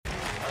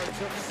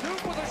Took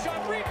Soup with a shot,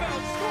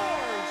 rebound,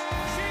 scores!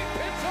 Shane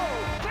Pinto,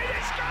 they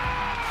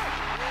score!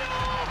 No,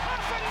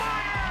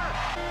 Hoffenmeyer!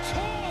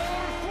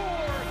 Tor for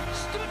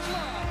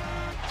Stutzla!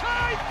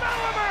 Ty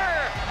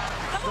Bellimer!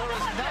 There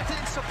is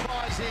nothing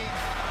surprising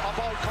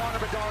about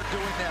Connor Bedard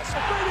doing this.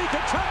 Brady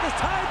Tkachuk has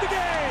tied the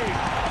game!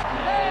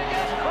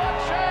 Vegas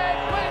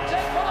Crookshank wins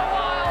it for the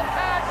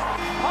Wildcats!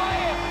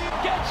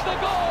 Hyatt gets the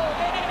goal,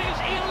 and it is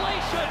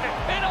elation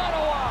in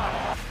Ottawa!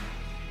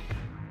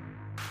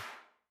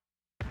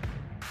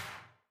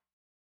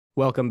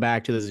 Welcome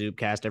back to the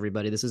Zoopcast,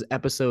 everybody. This is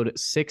episode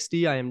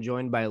 60. I am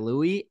joined by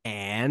Louis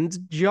and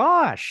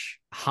Josh.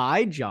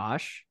 Hi,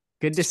 Josh.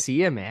 Good to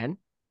see you, man.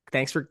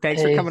 Thanks for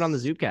coming on the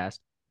Zoopcast.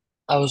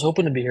 I was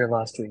hoping to be here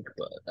last week,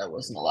 but I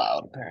wasn't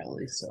allowed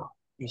apparently. So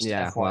just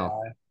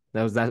FYI.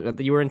 Well, that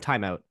you were in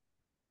timeout.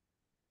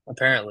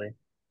 Apparently,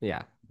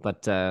 yeah.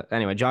 But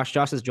anyway, Josh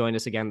has joined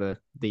us again.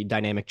 The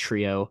dynamic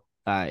trio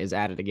is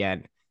at it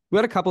again. We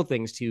had a couple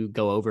things to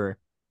go over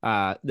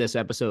this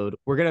episode.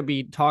 We're gonna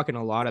be talking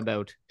a lot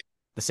about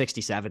the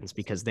 67s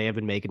because they have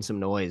been making some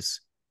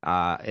noise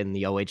in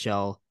the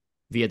OHL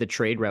via the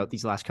trade route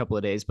these last couple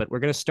of days. But we're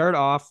gonna start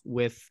off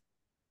with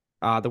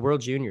the World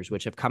Juniors,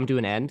 which have come to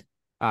an end.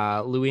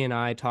 Louis and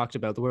I talked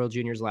about the World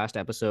Juniors last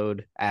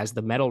episode as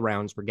the medal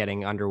rounds were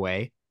getting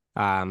underway.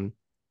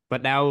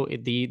 But now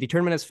the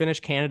tournament has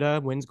finished. Canada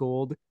wins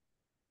gold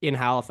in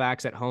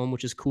Halifax at home,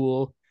 which is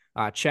cool.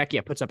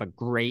 Czechia puts up a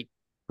great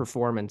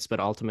performance, but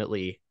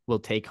ultimately will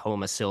take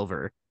home a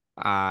silver.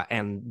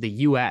 And the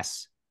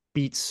U.S.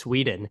 beats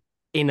Sweden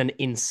in an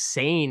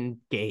insane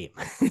game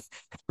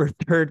for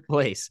third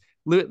place.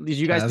 Did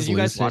you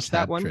guys watch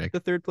that one?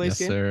 The third place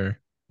game? Yes, sir.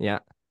 Yeah,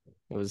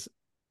 it was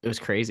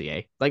crazy,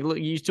 eh? Like,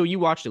 you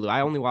watched it, Lou.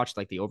 I only watched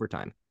like the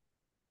overtime.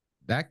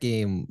 That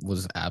game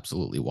was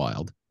absolutely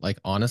wild. Like,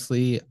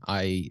 honestly,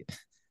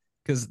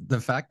 because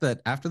the fact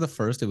that after the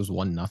first it was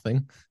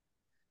 1-0,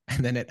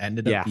 and then it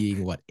ended up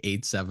being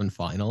 8-7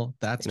 final.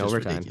 That's just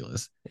overtime.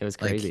 Ridiculous. It was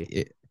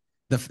crazy.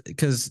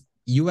 Because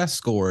US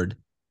scored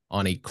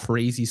on a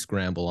crazy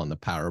scramble on the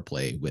power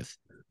play with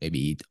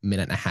maybe a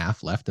minute and a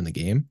half left in the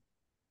game,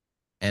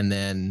 and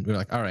then we were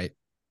like, all right,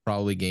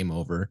 probably game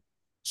over.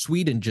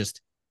 Sweden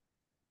just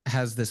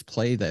has this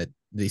play that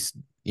they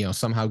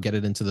somehow get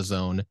it into the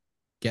zone,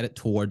 get it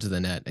towards the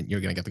net, and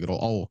you're gonna get the goal.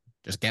 Oh,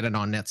 just get it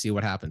on net, see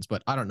what happens.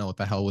 But I don't know what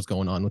the hell was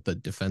going on with the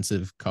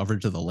defensive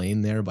coverage of the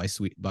lane there by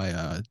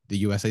the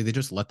USA. They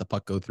just let the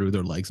puck go through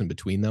their legs and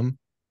between them,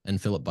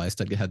 and Philip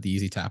Bystad had the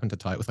easy tap into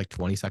tie it with like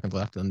 20 seconds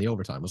left, and the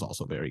overtime was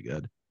also very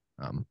good.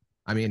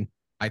 I mean,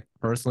 I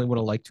personally would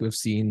have liked to have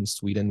seen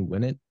Sweden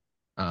win it,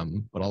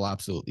 but I'll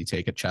absolutely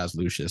take a Chaz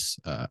Lucius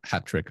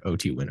hat trick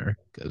OT winner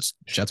because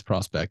Jets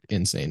prospect,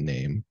 insane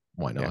name.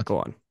 Why not? Yeah, go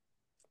on.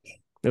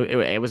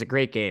 It was a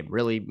great game.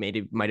 Really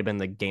might have been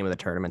the game of the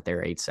tournament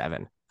there,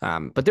 8-7.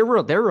 But there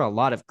were a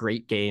lot of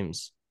great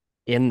games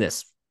in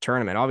this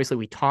tournament. Obviously,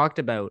 we talked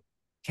about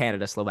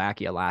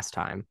Canada-Slovakia last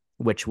time,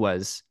 which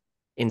was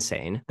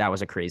insane. That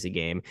was a crazy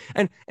game.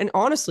 And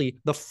honestly,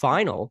 the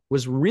final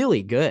was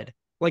really good.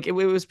 Like, it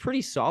was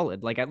pretty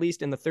solid. Like, at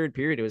least in the third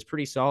period, it was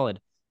pretty solid.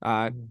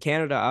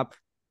 Canada up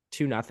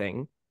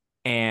 2-0,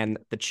 and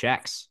the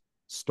Czechs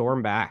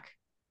storm back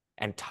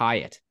and tie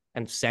it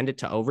and send it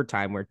to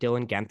overtime where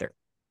Dylan Guenther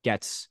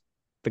gets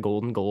the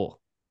golden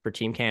goal for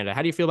Team Canada.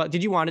 How do you feel about?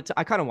 Did you want it to?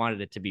 I kind of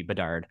wanted it to be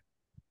Bedard.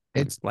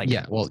 It's like,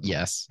 yeah, well,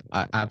 yes,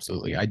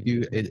 absolutely. I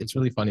do. It's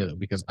really funny though,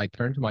 because I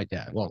turned to my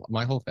dad. Well,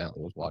 my whole family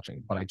was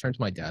watching, but I turned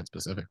to my dad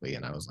specifically,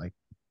 and I was like,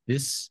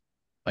 this,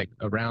 like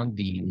around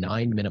the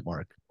 9-minute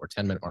mark or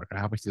 10-minute mark, or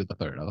halfway through the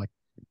third, I was like,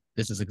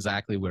 this is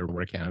exactly where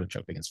Canada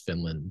choked against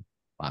Finland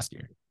last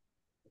year.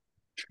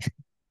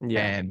 Yeah.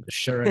 And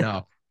sure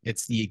enough,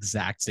 it's the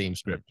exact same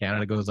script.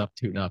 Canada goes up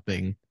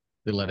 2-0.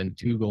 They let in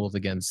 2 goals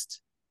against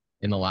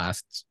in the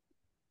last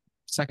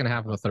second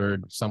half of the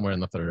third, somewhere in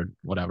the third,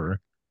 whatever.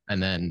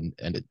 And then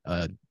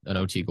an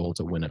OT goal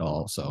to win it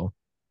all. So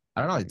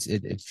I don't know.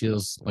 It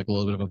feels like a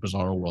little bit of a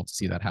bizarre world to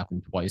see that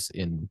happen twice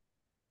in,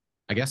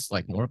 I guess,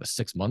 like more of a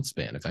 6-month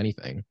span, if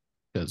anything,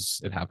 because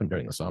it happened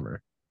during the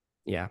summer.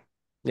 Yeah,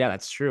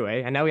 that's true.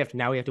 Eh? And now we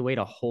have to wait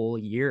a whole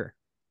year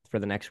for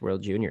the next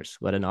World Juniors.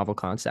 What a novel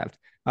concept.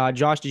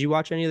 Josh, did you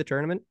watch any of the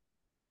tournament?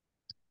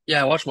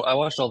 yeah, I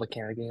watched all the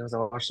Canada games. I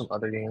watched some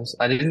other games.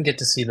 I didn't get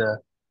to see the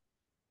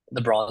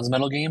bronze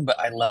medal game, but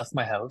I left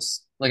my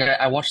house. Like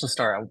I watched the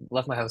start. I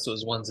left my house. It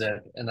was 1-0,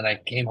 and then I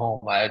came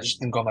home. I just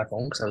didn't go on my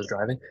phone because I was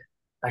driving.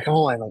 I come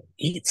home. I like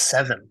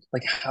 8-7.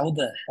 Like how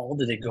the hell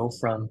did it go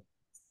from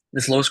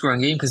this low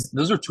scoring game? Because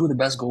those were 2 of the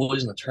best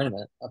goalies in the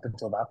tournament up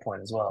until that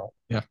point as well.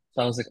 Yeah.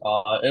 So I was like,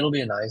 oh, it'll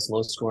be a nice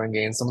low scoring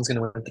game. Someone's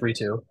gonna win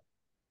 3-2.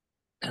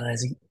 And I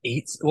was like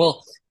 8.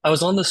 Well, I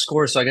was on the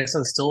score, so I guess I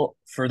was still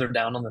further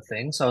down on the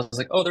thing. So I was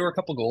like, oh, there were a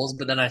couple goals,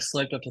 but then I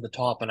swiped up to the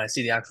top and I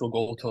see the actual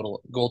goal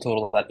total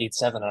at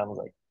 8-7, and I was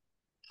like,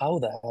 how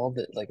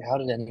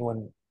did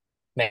anyone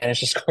manage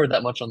to score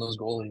that much on those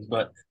goalies?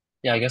 But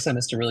yeah, I guess I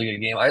missed a really good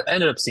game. I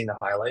ended up seeing the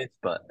highlights,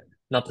 but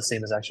not the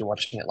same as actually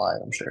watching it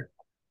live, I'm sure.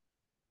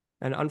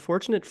 And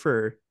unfortunate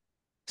for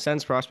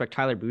Sens prospect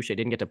Tyler Boucher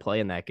didn't get to play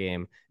in that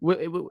game.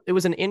 It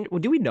was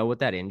do we know what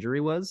that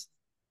injury was?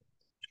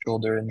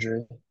 Shoulder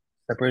injury.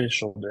 Separated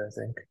shoulder, I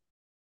think.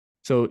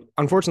 So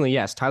unfortunately,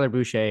 yes, Tyler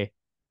Boucher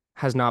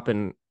has not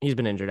been. He's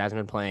been injured, hasn't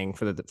been playing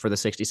for the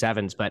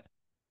 67s. But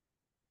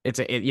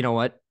you know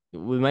what?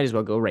 We might as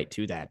well go right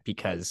to that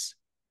because,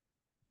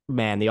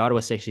 man, the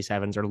Ottawa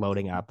 67s are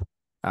loading up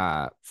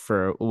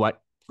for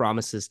what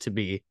promises to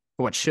be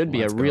what should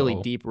be a really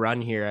deep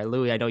run here.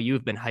 Louis, I know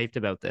you've been hyped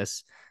about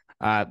this.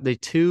 The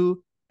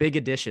two big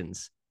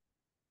additions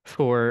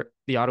for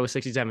the Ottawa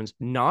 67s,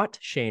 not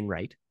Shane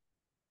Wright.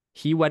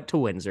 He went to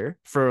Windsor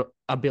for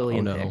 $1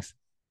 billion picks.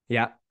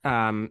 Yeah.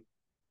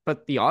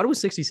 But the Ottawa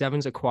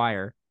 67s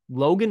acquire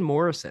Logan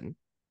Morrison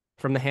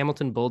from the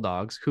Hamilton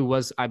Bulldogs, who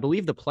was, I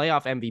believe, the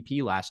playoff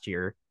MVP last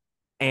year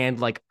and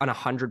like an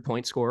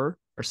 100-point scorer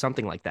or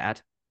something like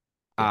that.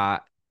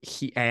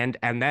 And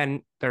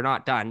then they're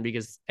not done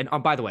because, and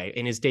by the way,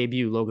 in his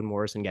debut, Logan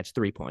Morrison gets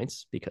 3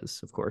 points because,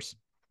 of course,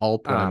 all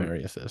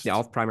primary assists. Yeah,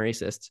 all primary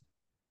assists.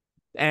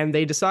 And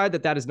they decide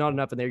that is not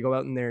enough, and they go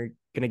out and they're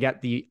going to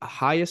get the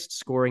highest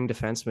scoring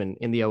defenseman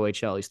in the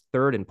OHL. He's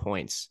third in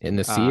points in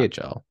the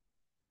CHL.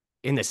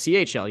 In the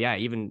CHL, yeah,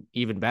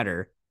 even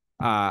better.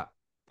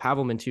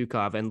 Pavel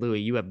Mintyukov, and Louis,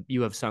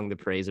 you have sung the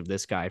praise of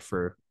this guy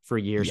for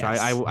years. Yes.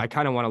 So I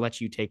kind of want to let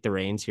you take the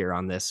reins here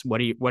on this.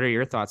 What are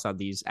your thoughts on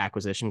these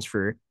acquisitions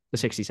for the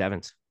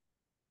 67s?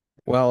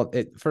 Well,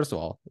 first of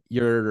all,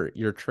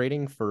 you're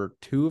trading for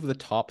two of the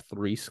top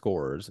 3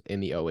 scorers in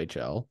the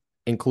OHL,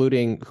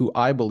 including who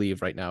I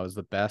believe right now is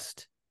the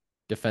best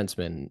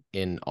defenseman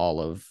in all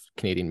of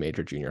Canadian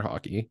major junior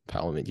hockey,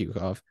 Pavel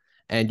Mintyukov.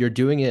 And you're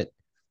doing it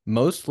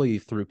mostly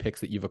through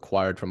picks that you've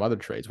acquired from other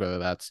trades, whether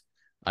that's,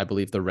 I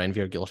believe the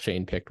Renvier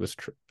Gilshane pick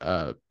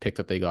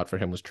that they got for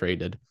him was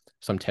traded,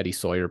 some Teddy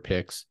Sawyer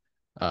picks,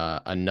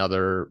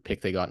 another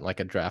pick they got in like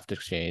a draft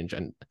exchange,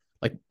 and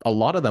like a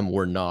lot of them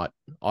were not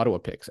Ottawa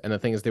picks. And the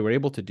thing is, they were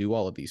able to do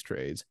all of these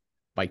trades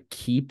by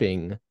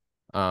keeping,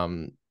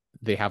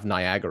 they have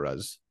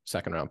Niagara's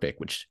second round pick,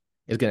 which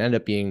is going to end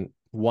up being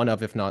one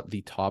of, if not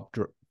the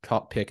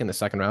top pick in the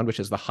second round, which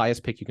is the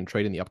highest pick you can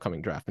trade in the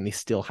upcoming draft. And they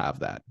still have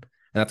that.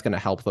 And that's going to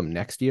help them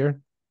next year.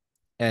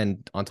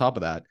 And on top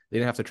of that, they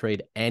didn't have to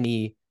trade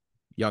any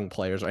young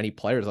players or any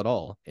players at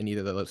all in either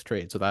of those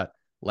trades. So that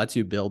lets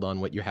you build on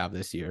what you have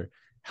this year,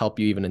 help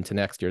you even into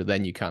next year.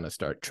 Then you kind of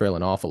start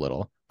trailing off a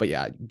little. But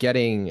yeah,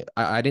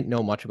 I didn't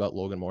know much about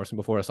Logan Morrison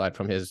before, aside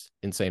from his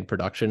insane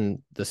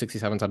production. The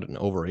 67s had an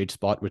overage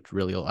spot, which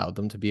really allowed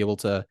them to be able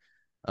to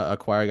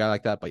acquire a guy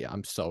like that. But yeah,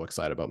 I'm so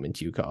excited about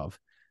Mintyukov.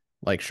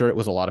 Like, sure, it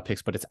was a lot of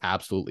picks, but it's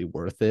absolutely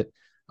worth it.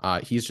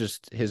 He's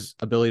just, his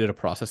ability to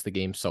process the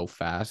game so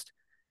fast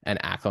and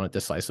act on it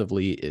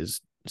decisively is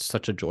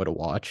such a joy to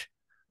watch.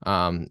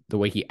 The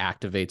way he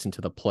activates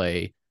into the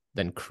play,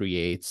 then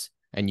creates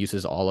and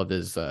uses all of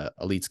his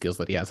elite skills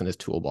that he has in his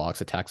toolbox,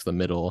 attacks the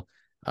middle,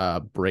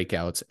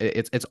 breakouts.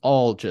 It's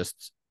all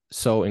just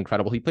so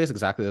incredible. He plays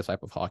exactly the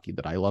type of hockey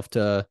that I love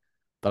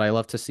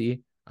to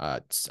see.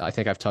 I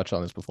think I've touched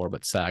on this before,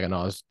 but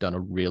Saginaw's done a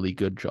really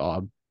good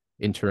job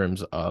in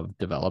terms of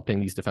developing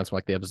these defensemen.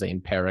 Like, they have Zane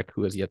Perrick,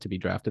 who has yet to be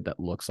drafted, that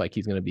looks like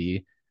he's going to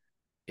be,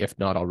 if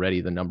not already,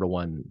 the number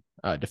one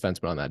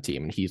defenseman on that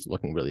team. And he's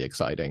looking really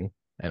exciting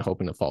and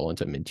hoping to follow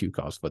into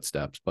Mintyukov's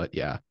footsteps. But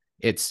yeah,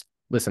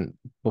 listen,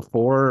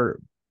 before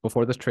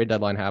this trade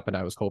deadline happened,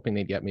 I was hoping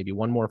they'd get maybe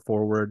one more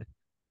forward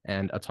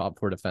and a top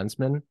 4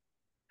 defenseman.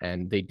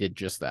 And they did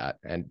just that.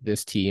 And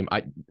this team,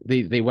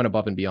 they went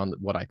above and beyond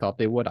what I thought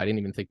they would. I didn't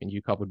even think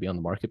Mintyukov would be on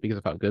the market because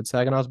of how good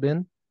Saginaw's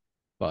been.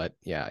 But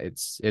yeah,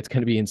 it's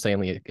going to be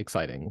insanely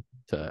exciting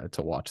to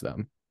watch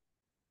them.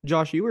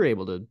 Josh, you were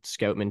able to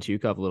scout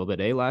Mintyukov a little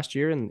bit, last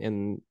year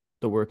in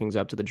the workings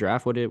up to the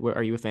draft. What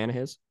are you a fan of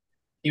his?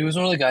 He was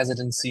one of the guys I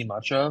didn't see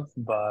much of,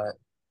 but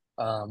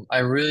I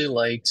really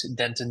liked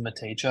Denton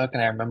Mateychuk,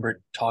 and I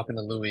remember talking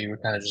to Louis. We're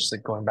kind of just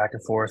like going back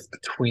and forth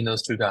between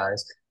those two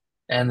guys.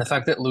 And the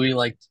fact that Louis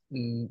liked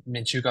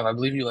Mintyukov, I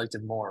believe you liked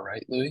him more,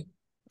 right, Louis?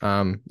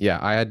 Yeah,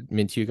 I had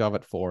Mintyukov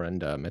at 4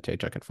 and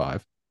Mateychuk at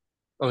 5.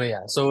 Oh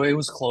yeah, so it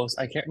was close.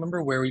 I can't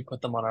remember where we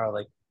put them on our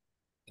like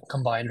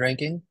combined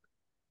ranking.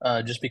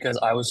 Just because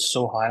I was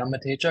so high on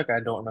Mateychuk, I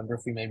don't remember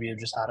if we maybe have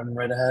just had him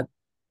right ahead.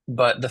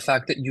 But the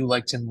fact that you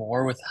liked him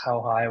more with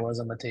how high I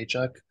was on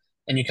Mateychuk,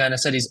 and you kind of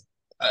said he's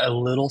a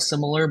little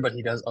similar, but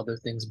he does other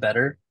things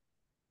better.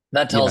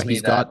 That tells me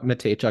he's got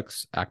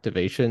Mateychuk's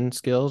activation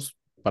skills,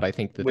 but I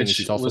think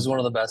which was one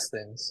of the best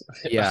things.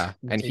 Yeah,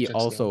 and he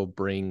also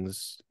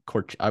brings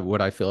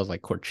what I feel is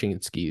like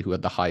Korchinski, who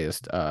had the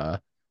highest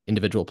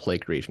individual play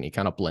creation. He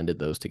kind of blended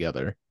those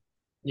together.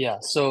 Yeah,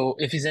 so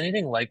if he's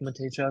anything like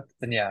Mateychuk,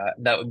 then yeah,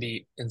 that would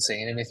be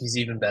insane. And if he's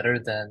even better,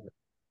 then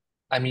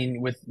I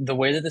mean, with the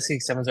way that the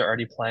 67s are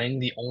already playing,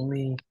 the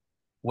only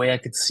way I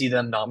could see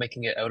them not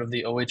making it out of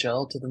the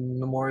OHL to the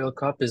Memorial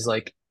Cup is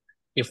like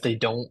if they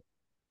don't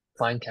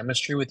find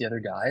chemistry with the other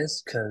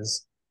guys,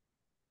 because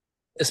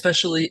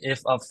especially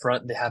if up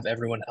front they have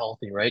everyone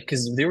healthy, right?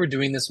 Because they were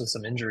doing this with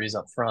some injuries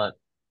up front.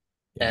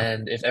 Yeah.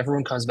 And if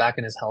everyone comes back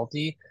and is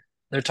healthy,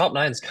 their top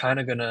nine is kind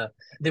of gonna.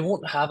 They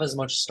won't have as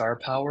much star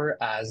power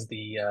as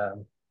the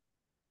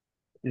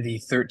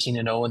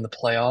 13-0 in the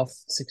playoff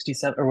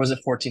 67, or was it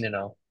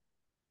 14-0?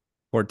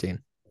 14.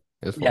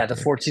 It was Yeah, the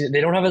 14. 14.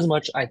 They don't have as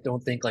much. I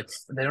don't think like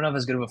they don't have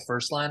as good of a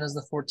first line as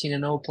the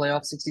 14-0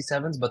 playoff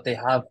 67s, but they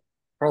have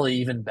probably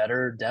even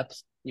better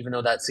depth. Even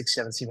though that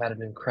 67 team had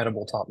an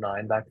incredible top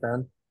nine back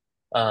then,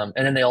 and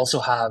then they also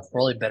have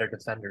probably better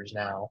defenders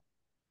now,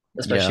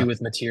 especially Yeah.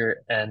 with Mateer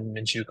and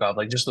Mintyukov.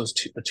 Like just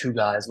the two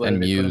guys, whether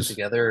And they put them Muse.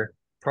 together, Oh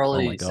my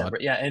probably God.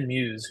 separate. Yeah, and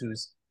Muse,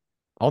 who's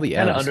All the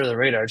kind of M's. under the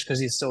radar just because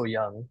he's so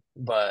young,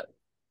 but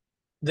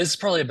this is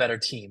probably a better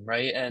team,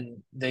 right?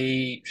 And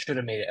they should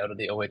have made it out of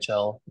the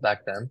OHL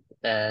back then.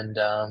 And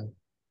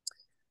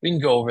we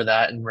can go over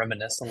that and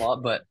reminisce a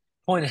lot, but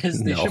point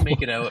is they No. should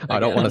make it out I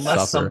don't again want to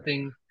unless suffer.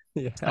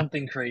 Yeah.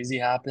 something crazy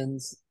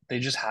happens. They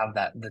just have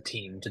the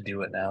team to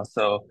do it now.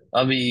 So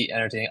I'll be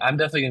entertaining. I'm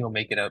definitely gonna go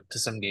make it out to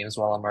some games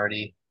while I'm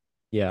already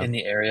Yeah. in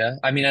the area.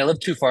 I mean, I live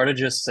too far to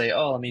just say,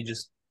 oh, let me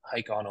just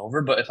hike on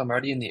over. But if I'm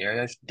already in the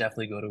area, I should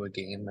definitely go to a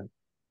game and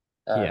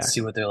Yeah.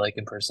 see what they're like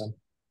in person.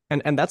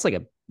 And that's like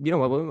you know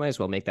what, we might as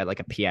well make that like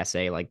a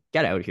PSA, like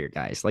get out here,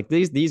 guys. Like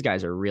these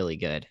guys are really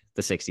good,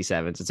 the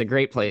 67s. It's a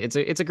great play. It's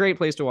a great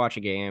place to watch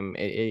a game.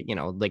 You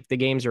know, like the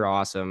games are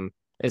awesome.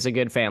 It's a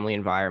good family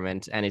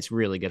environment and it's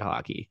really good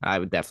hockey. I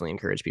would definitely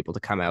encourage people to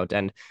come out.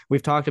 And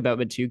we've talked about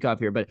Mintyukov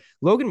here, but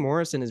Logan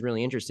Morrison is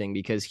really interesting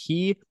because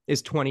he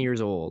is 20 years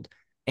old.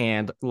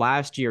 And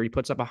last year he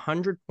puts up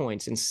 100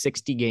 points in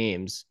 60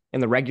 games in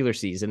the regular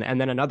season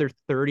and then another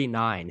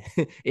 39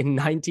 in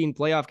 19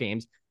 playoff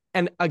games.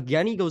 And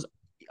again, he goes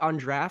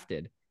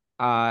undrafted.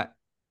 Uh,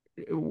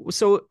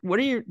 so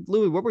Louis?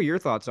 What were your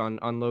thoughts on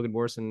Logan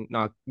Morrison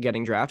not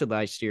getting drafted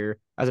last year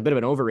as a bit of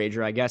an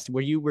overager? I guess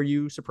were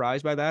you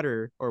surprised by that,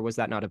 or was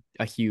that not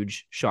a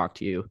huge shock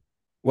to you?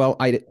 Well,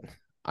 I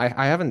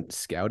haven't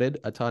scouted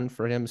a ton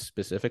for him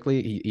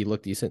specifically. He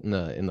looked decent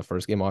in the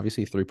first game.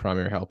 Obviously, 3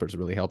 primary helpers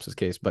really helps his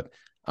case, but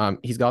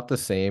he's got the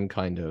same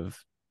kind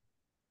of,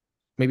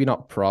 maybe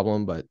not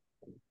problem, but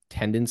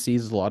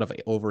tendencies. A lot of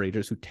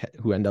overagers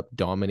who end up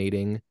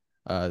dominating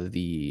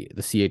the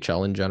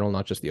CHL in general,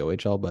 not just the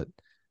OHL, but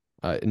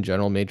in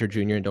general, major,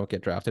 junior, and don't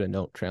get drafted and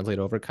don't translate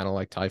over, kind of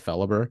like Ty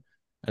Felleber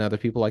and other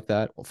people like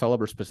that. Well,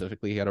 Felleber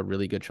specifically, he had a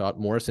really good shot.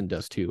 Morrison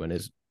does too, and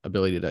his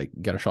ability to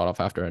get a shot off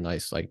after a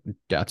nice like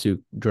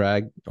Datsu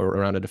drag or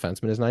around a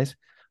defenseman is nice.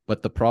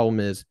 But the problem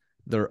is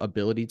their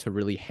ability to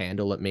really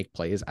handle it, make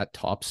plays at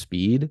top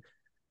speed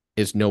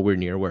is nowhere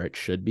near where it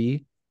should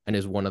be, and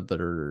is one of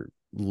their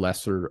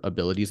lesser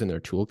abilities in their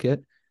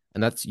toolkit.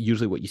 And that's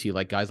usually what you see.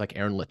 Like guys like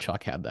Aaron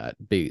Lechuk had that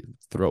big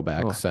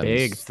throwback Oh, sense.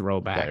 big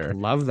throwback. There.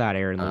 Love that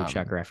Aaron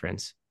Luchuk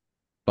reference.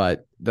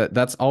 But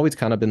that's always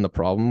kind of been the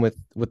problem with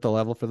the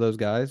level for those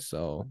guys.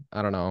 So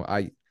I don't know.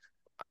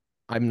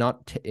 I'm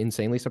not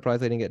insanely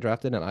surprised they didn't get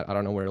drafted, and I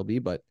don't know where it'll be.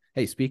 But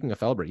hey, speaking of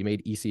Felber, you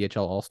made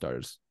ECHL All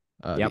Stars,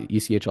 Yep. the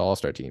ECHL All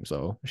Star team.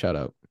 So shout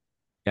out.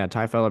 Yeah,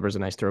 Ty Felleber's a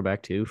nice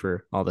throwback too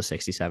for all the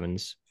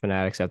 67s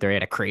fanatics out there. He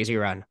had a crazy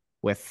run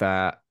with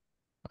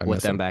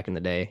them back in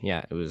the day.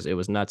 Yeah, it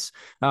was nuts.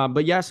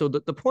 But yeah, so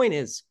the point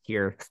is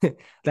here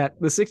that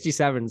the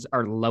 67s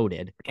are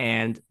loaded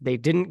and they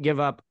didn't give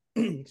up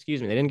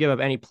excuse me, they didn't give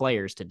up any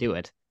players to do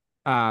it.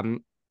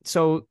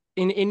 So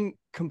in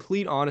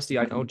complete honesty,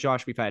 I know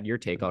Josh, we've had your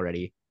take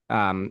already.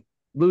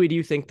 Louis, do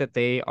you think that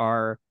they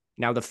are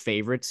now the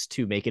favorites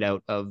to make it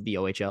out of the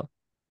OHL?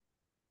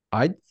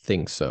 I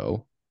think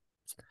so.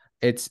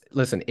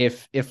 Listen,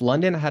 if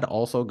London had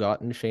also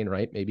gotten Shane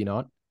Wright, maybe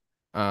not.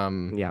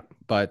 Yeah,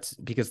 but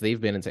because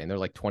they've been insane, they're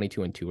like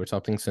 22-2 or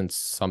something since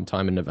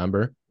sometime in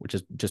November, which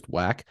is just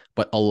whack.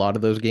 But a lot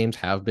of those games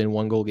have been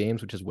 1-goal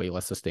games, which is way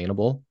less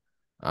sustainable.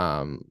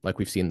 Like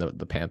we've seen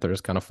the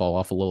Panthers kind of fall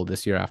off a little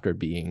this year after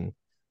being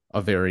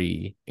a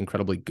very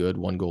incredibly good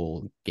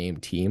 1-goal game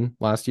team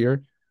last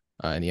year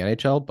in the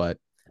NHL. But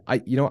I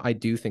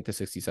do think the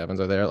 67s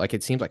are there. Like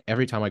it seems like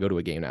every time I go to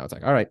a game now, it's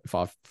like, all right,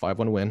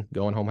 5-1 win,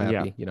 going home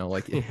happy. Yeah.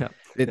 Like yeah.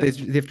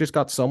 they've just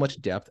got so much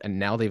depth, and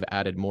now they've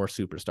added more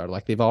superstar.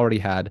 Like they've already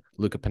had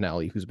Luca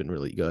Pinelli, who's been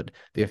really good.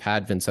 They've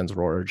had Vincenz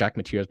Rohrer. Jack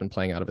Mateer has been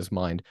playing out of his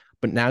mind.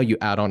 But now you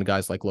add on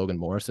guys like Logan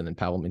Morrison and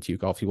Pavel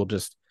Mintyukov, who will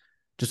just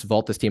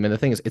vault this team. And the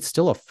thing is, it's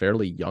still a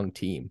fairly young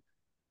team.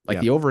 Like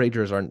the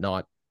overagers are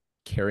not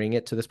carrying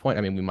it to this point.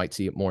 I mean, we might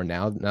see it more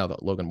now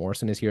that Logan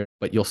Morrison is here,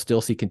 but you'll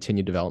still see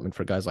continued development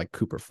for guys like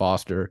Cooper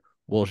Foster,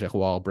 Will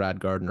Gerrois,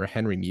 Brad Gardner.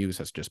 Henry Muse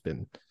has just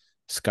been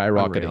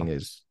skyrocketing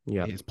his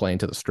playing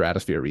to the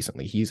stratosphere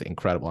recently. He's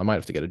incredible. I might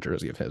have to get a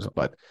jersey of his,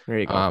 but There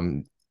you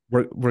go.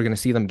 We're going to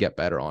see them get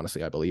better,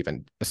 honestly, I believe.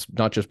 And it's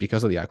not just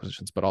because of the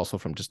acquisitions, but also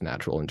from just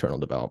natural internal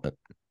development.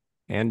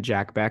 And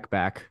Jack Beck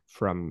back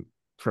from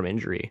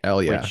injury.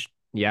 Hell yeah.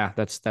 Yeah,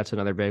 that's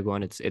another big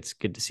one. It's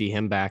good to see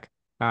him back.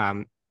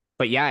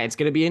 But yeah, it's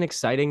going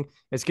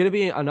to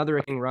be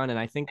another run. And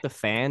I think the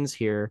fans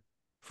here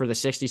for the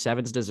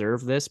 67s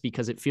deserve this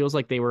because it feels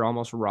like they were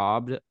almost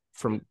robbed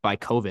by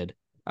COVID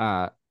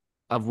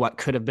of what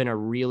could have been a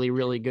really,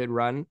 really good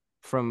run.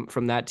 from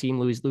that team.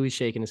 Louis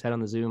shaking his head on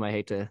the Zoom. I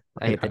hate to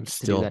I'm to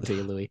still- do that to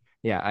you, Louis.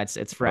 Yeah,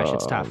 it's fresh.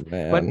 It's Oh, tough.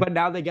 man. But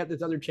now they get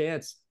this other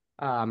chance,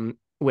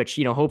 which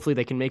hopefully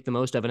they can make the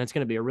most of, and it's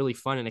going to be a really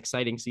fun and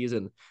exciting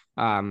season.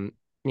 Down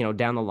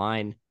the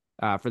line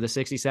for the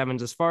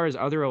 67s. As far as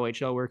other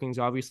OHL workings,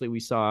 obviously we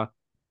saw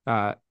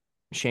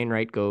Shane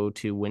Wright go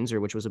to Windsor,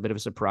 which was a bit of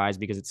a surprise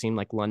because it seemed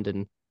like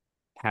London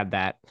had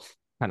that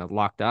kind of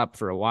locked up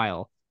for a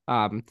while.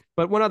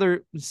 But one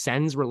other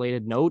Sens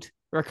related note,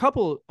 or a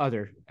couple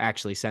other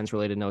actually Sens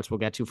related notes we'll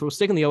get to. If we'll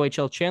stick in the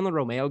OHL, Chandler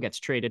Romeo gets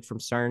traded from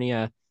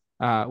Sarnia.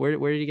 Where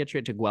did he get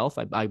traded to? Guelph?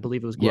 I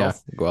believe it was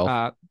Guelph. Yeah,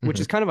 Guelph. Which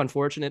is kind of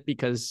unfortunate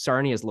because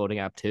Sarnia is loading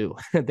up too.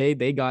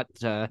 they got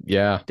Del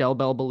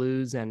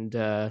Belbaluz and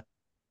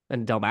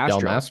Del Mastro.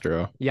 Del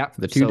Mastro. Yeah.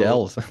 The two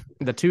Dells.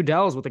 The two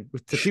Dells with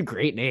the two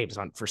great names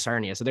for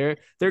Sarnia. So they're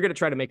going to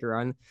try to make a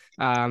run.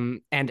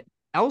 And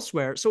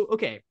elsewhere. So,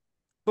 okay,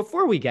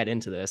 before we get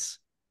into this,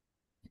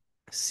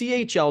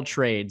 CHL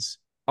trades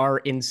are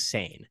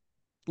insane.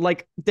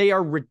 Like, they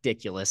are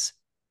ridiculous.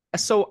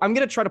 So I'm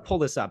going to try to pull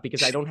this up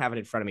because I don't have it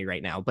in front of me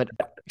right now. But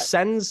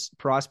Sens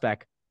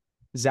prospect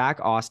Zach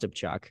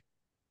Ostapchuk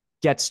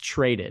gets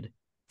traded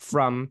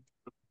from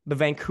the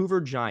Vancouver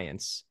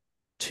Giants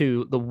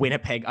to the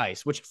Winnipeg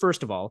Ice, which,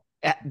 first of all,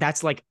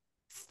 that's like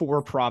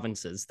 4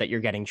 provinces that you're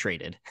getting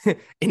traded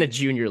in a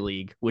junior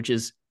league, which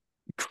is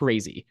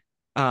crazy.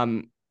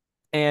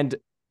 And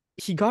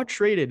he got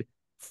traded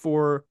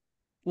for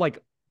like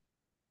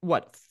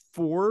what,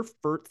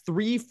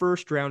 3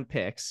 first-round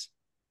picks.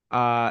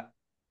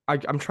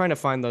 I'm trying to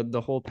find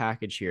the whole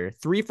package here.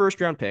 3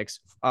 first-round picks,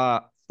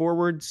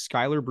 forward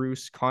Skylar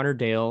Bruce, Connor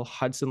Dale,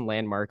 Hudson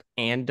Landmark,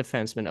 and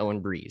defenseman Owen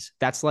Breeze.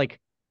 That's like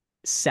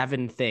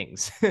 7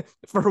 things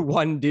for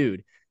one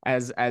dude,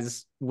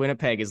 as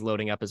Winnipeg is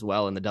loading up as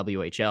well in the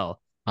WHL.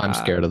 I'm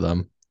scared of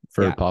them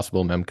for a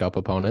possible Mem Cup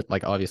opponent.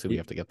 Like, obviously we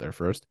have to get there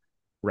first.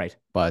 Right.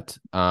 But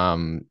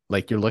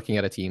like, you're looking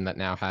at a team that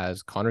now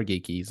has Connor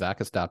Geeky, Zach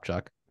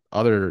Ostapchuk,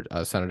 other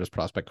Senators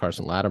prospect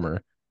Carson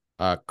Latimer,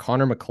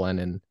 Connor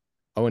McLennan,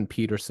 Owen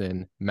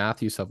Peterson,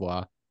 Matthew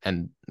Savoie,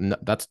 and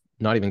that's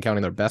not even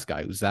counting their best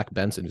guy, who's Zach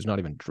Benson, who's not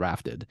even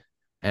drafted.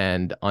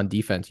 And on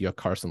defense, you have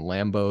Carson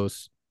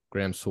Lambos,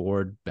 Graham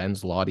Sword, Ben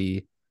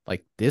Zloty.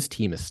 Like, this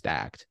team is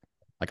stacked.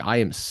 Like, I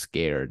am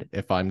scared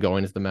if I'm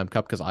going to the Mem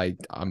Cup because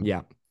I'm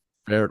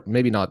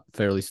maybe not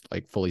fairly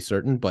like fully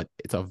certain, but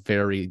it's a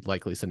very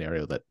likely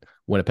scenario that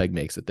Winnipeg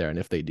makes it there. And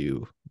if they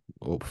do,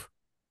 oh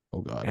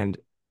God. And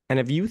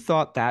if you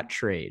thought that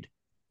trade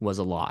was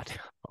a lot,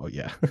 oh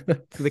yeah,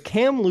 the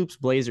Kamloops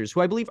Blazers,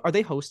 who I believe are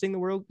they hosting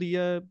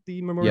the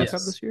Memorial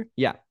Cup this year?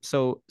 Yeah.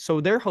 So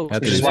they're hosting.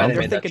 Which is why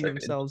they're they thinking to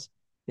themselves.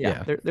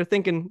 Yeah. They're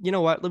thinking, you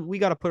know what? We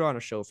got to put on a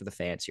show for the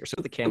fans here.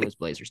 So the Kamloops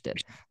Blazers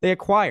did. They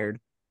acquired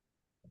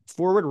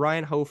forward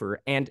Ryan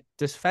Hofer and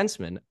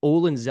defenseman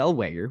Olin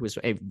Zellweger, who is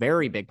a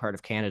very big part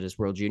of Canada's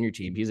World Junior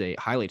team. He's a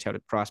highly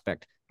touted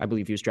prospect. I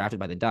believe he was drafted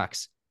by the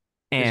Ducks.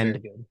 And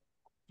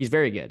he's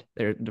very good.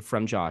 They're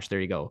from Josh. There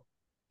you go.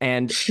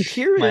 And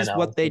here is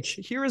what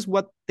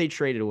they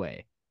traded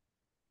away.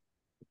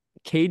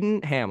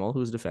 Caden Hamill,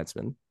 who's a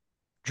defenseman,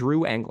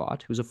 Drew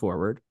Englot, who's a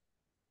forward,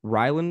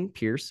 Rylan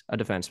Pierce, a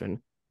defenseman,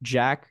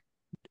 Jack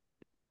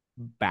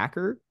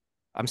Backer.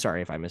 I'm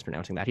sorry if I'm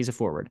mispronouncing that. He's a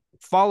forward,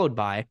 followed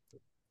by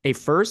a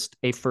first,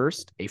 a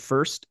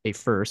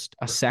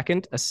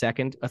second, a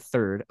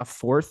third, a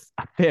fourth,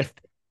 a fifth,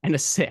 and a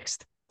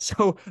sixth.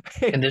 So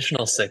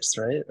conditional sixth,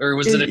 right? Or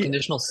was it a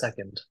conditional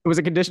second? It was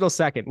a conditional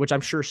second, which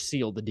I'm sure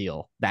sealed the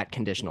deal, that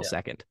conditional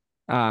second.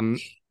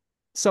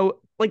 So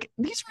like,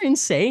 these are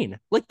insane.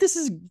 Like, this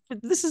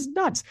is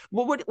nuts.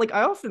 Well, like,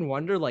 I often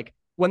wonder, like,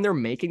 when they're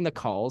making the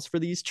calls for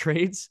these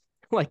trades,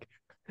 like,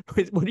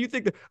 what do you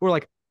think? We're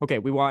like, okay,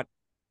 we want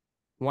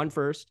 1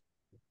 first,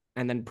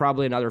 and then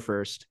probably another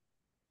first,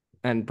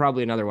 and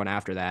probably another one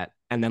after that,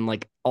 and then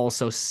like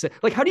also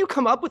like, how do you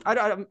come up with?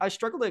 I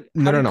struggle to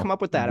come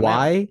up with that.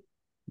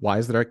 Why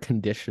is there a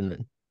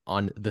condition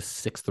on the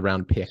 6th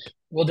round pick?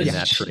 Well, did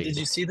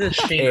you see the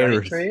Shane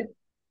Wright trade?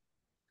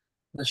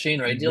 The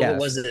Shane Wright deal. What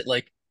was it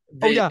like?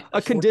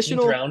 A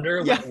conditional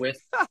rounder went with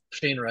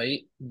Shane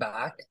Wright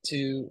back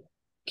to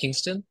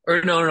Kingston.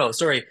 Or no,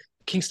 sorry.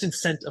 Kingston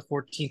sent a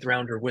 14th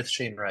rounder with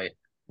Shane Wright.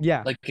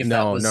 Yeah. Like, if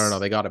no,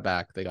 they got it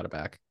back. The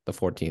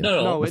 14th.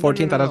 No, the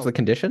 14th. That was the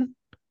condition.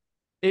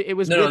 It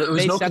was. No, it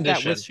was they no sent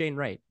condition. That with Shane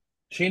Wright.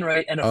 Shane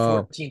Wright and a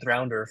 14th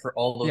rounder for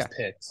all those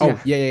picks. Oh,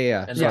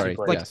 yeah. And Sorry.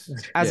 like,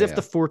 as if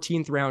the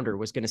 14th rounder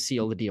was going to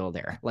seal the deal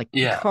there. Like,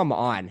 come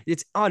on.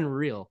 It's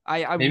unreal.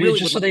 I maybe really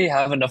it's just so they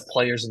have enough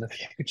players in the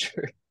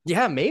future.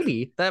 Yeah,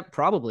 maybe. That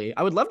probably.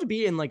 I would love to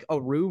be in like a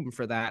room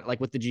for that,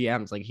 like with the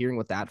GMs, like hearing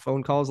what that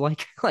phone call is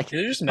like. Like,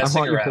 you're just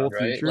messing around,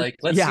 right? Future. Like,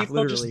 let's see if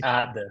they'll just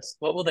add this.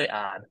 What will they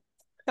add?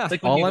 It's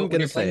like when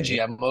you're playing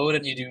GM mode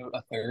and you do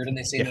a third and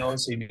they say no,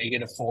 so you make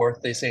it a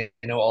fourth, they say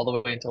no all the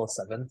way until a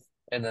 7th.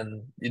 And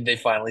then they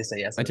finally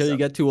say yes. Until you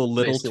get to a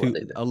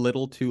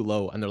little too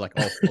low, and they're like,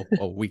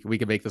 "Oh, we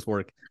can make this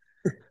work."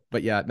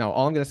 But yeah, no.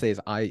 All I'm gonna say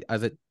is,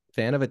 as it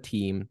fan of a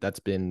team that's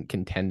been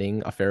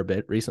contending a fair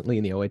bit recently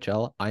in the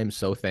OHL, I am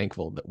so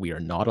thankful that we are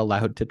not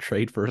allowed to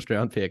trade first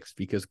round picks,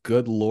 because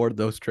good Lord,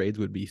 those trades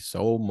would be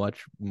so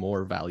much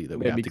more value that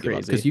we It'd have be to give up.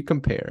 crazy. Because you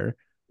compare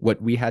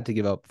what we had to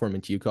give up for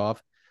Mintyukov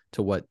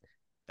to what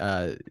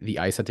the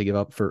Ice had to give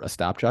up for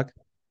Ostapchuk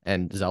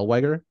and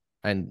Zellweger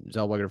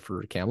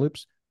for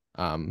Kamloops.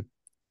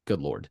 Good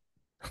Lord.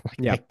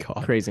 Yeah, my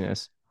God.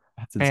 craziness.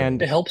 That's insane.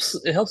 And It helps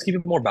keep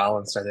it more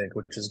balanced, I think,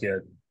 which is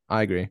good.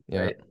 I agree.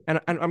 Yeah. Right?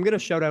 And I'm going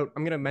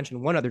to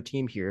mention one other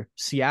team here,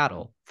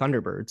 Seattle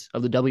Thunderbirds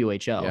of the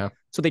WHL. Yeah.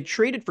 So they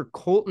traded for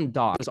Colton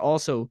Dawes, who's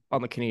also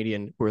on the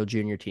Canadian World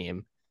Junior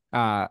team.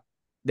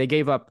 They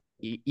gave up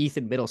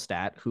Ethan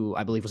Middlestat, who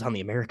I believe was on the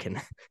American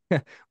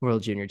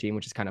World Junior team,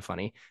 which is kind of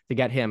funny to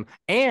get him.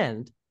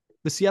 And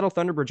the Seattle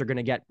Thunderbirds are going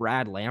to get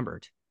Brad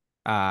Lambert,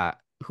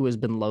 who has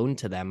been loaned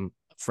to them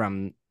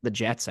from the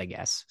Jets, I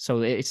guess.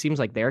 So it seems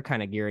like they're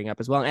kind of gearing up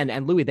as well.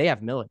 And Louis, they have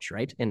Milich,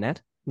 right, in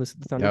net. Yeah,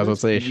 I was going to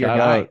say, shout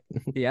out.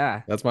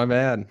 Yeah, that's my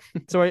man.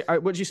 So,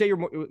 would you say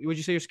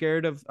you're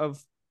scared of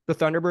the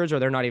Thunderbirds, or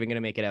they're not even going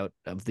to make it out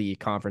of the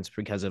conference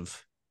because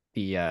of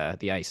the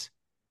Ice?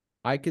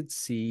 I could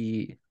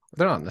see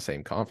they're not in the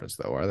same conference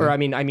though, are they? Or I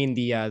mean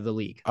the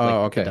league. Oh,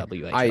 like okay. The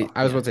WHL.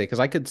 I was about to say, because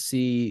I could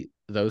see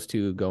those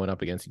two going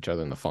up against each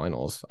other in the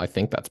finals. I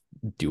think that's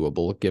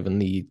doable given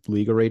the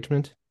league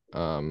arrangement.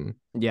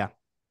 Yeah.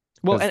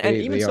 Well, and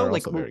even so,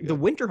 like the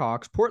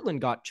Winterhawks,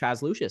 Portland got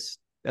Chaz Lucius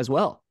as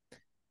well.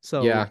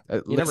 So yeah,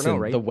 you never know,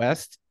 right? The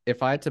West,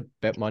 if I had to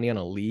bet money on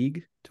a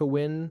league to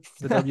win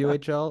the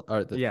WHL,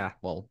 or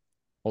well,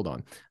 hold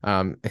on.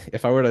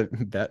 If I were to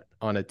bet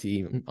on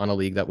a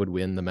league that would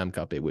win the Mem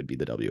Cup, it would be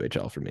the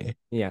WHL for me.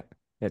 Yeah,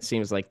 it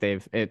seems like to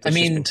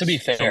be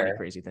fair,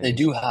 crazy things. They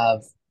do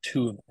have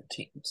two of the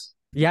teams.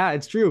 Yeah,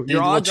 it's true.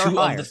 Your odds are higher. Two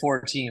of the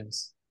four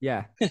teams.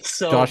 Yeah.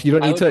 So Josh, you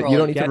don't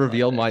need to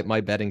reveal my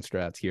betting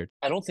strats here.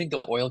 I don't think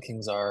the Oil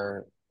Kings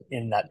are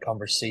in that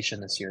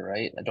conversation this year,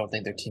 right? I don't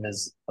think their team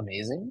is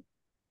amazing.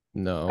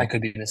 No, I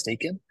could be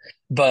mistaken,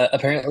 but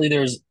apparently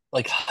there's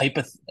like I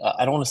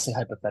don't want to say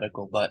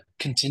hypothetical, but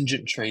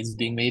contingent trades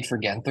being made for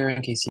Genther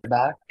in case he's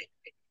back,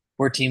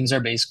 where teams are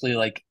basically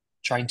like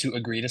trying to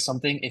agree to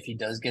something if he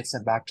does get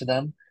sent back to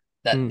them,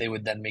 that they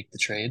would then make the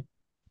trade.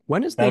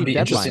 When is that would the be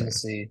deadline? interesting to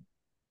see.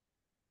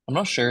 I'm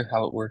not sure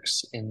how it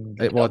works in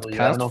the it's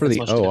passed for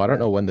the I don't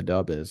know when the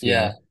dub is.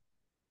 Yeah.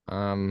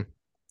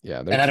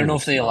 Yeah, and I don't know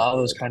if they allow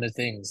those kind of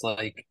things.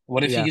 Like,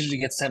 what if he usually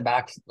gets sent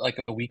back like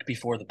a week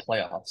before the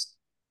playoffs?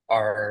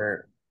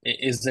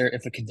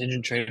 If a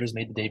contingent trade was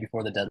made the day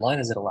before the deadline,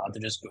 is it allowed to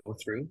just go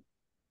through?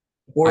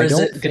 Or is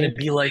it going to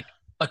be like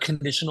a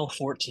conditional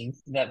 14th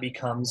that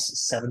becomes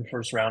 7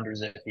 first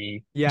rounders if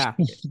he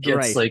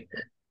gets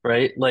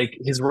right? Like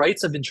his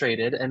rights have been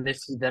traded, and if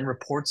he then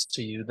reports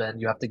to you, then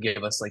you have to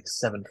give us like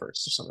 7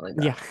 firsts or something like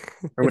that.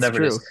 Yeah. Or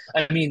whatever it is.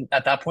 I mean,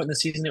 at that point in the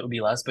season, it would be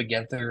less, but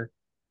Genther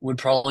would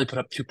probably put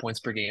up 2 points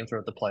per game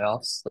throughout the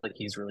playoffs. Like,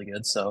 he's really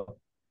good. So,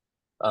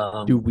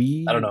 I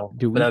don't know.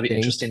 But that'd be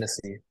interesting to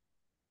see.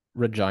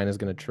 Regina's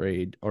going to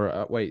trade,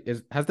 or wait,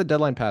 has the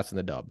deadline passed in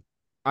the dub?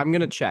 I'm going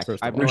to check.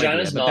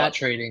 Regina's not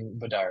trading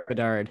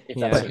Bedard.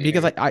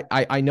 Because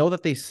I know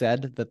that they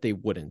said that they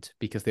wouldn't,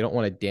 because they don't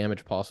want to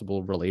damage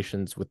possible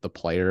relations with the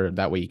player.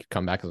 That way he could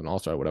come back as an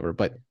all-star or whatever.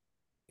 But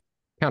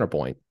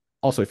counterpoint,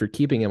 also, if you're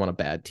keeping him on a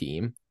bad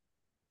team,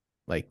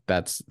 like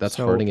that's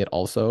hurting it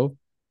also.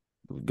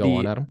 Go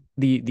on, Adam.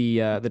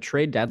 The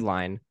trade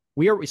deadline.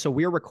 We are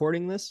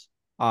recording this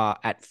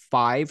at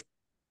 5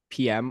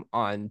 p.m.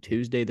 on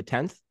Tuesday the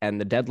 10th,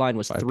 and the deadline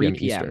was 3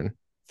 p.m. Eastern.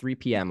 3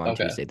 p.m. on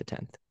Tuesday the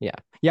 10th.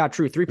 Yeah,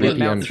 true. 3 p.m.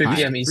 Mountain 3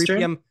 p.m.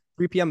 Eastern?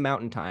 3 p.m.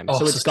 Mountain time. Oh,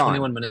 so it's gone.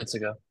 21 minutes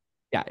ago.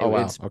 Yeah.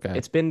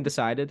 It's been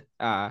decided.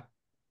 The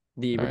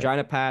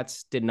Regina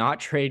Pats did not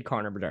trade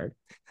Connor Bedard.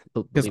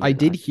 Because I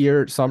did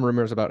hear some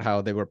rumors about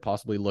how they were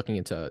possibly looking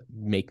into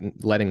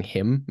letting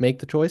him make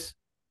the choice.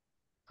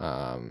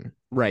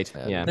 Right.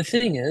 Yeah. The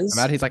thing is,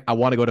 he's like, I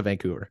want to go to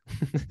Vancouver.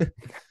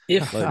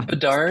 If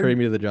Bedard trade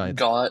me to the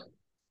Giants.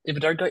 If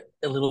Bedard got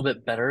a little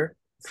bit better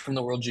from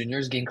the World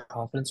Juniors, gain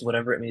confidence,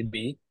 whatever it may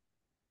be,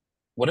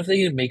 what if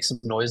they make some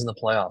noise in the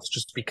playoffs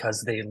just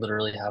because they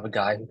literally have a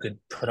guy who could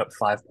put up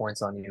 5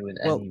 points on you in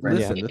any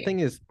listen, game? The thing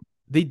is,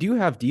 they do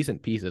have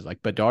decent pieces.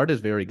 Like, Bedard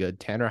is very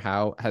good. Tanner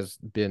Howe has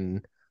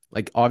been,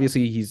 like,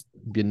 obviously he's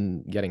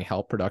been getting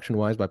help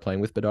production-wise by playing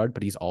with Bedard,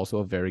 but he's also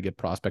a very good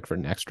prospect for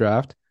next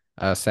draft.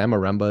 Sam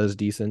Aremba is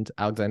decent.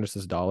 Alexander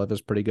Szdalev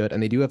is pretty good.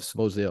 And they do have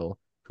Svozil,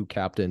 who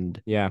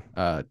captained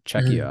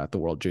Czechia at the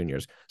World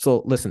Juniors.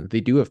 So listen, they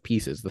do have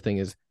pieces. The thing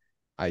is,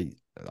 I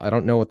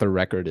don't know what the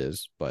record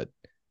is, but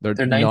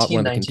they're not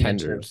one of the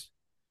contenders.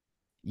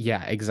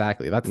 Yeah,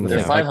 exactly. That's the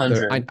thing.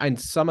 500. And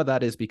some of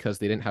that is because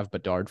they didn't have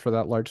Bedard for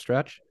that large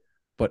stretch,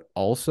 but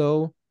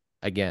also,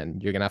 again,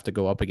 you're gonna have to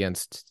go up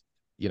against,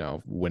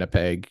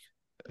 Winnipeg,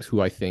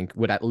 who I think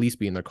would at least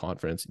be in their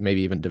conference,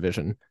 maybe even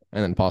division,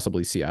 and then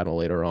possibly Seattle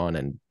later on,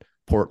 and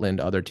Portland,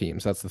 other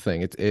teams. That's the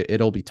thing.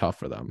 It'll be tough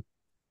for them.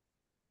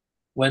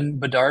 When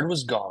Bedard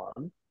was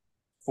gone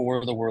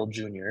for the World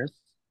Juniors,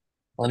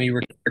 let me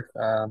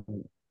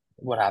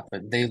what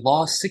happened? They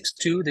lost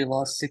 6-2, they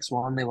lost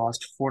 6-1, they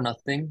lost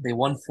 4-0. They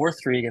won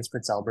 4-3 against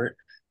Prince Albert.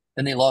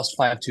 Then they lost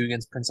 5-2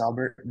 against Prince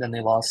Albert. Then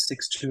they lost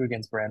 6-2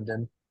 against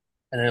Brandon.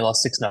 And then they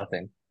lost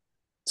 6-0.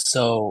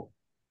 So,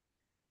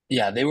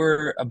 yeah, they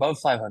were above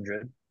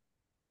 500.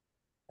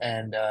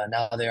 And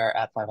now they are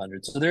at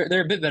 500. So they're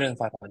a bit better than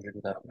 500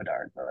 without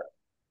Bedard. But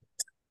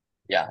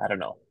yeah, I don't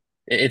know.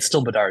 It's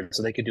still Bedard,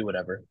 so they could do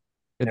whatever.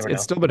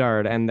 It's still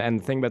Bedard, and the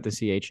thing about the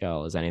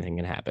CHL is anything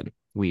can happen.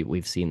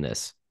 We've seen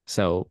this,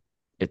 so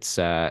it's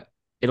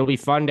it'll be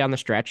fun down the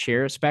stretch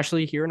here,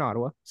 especially here in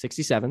Ottawa.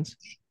 67s,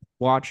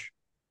 watch,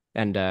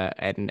 and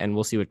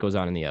we'll see what goes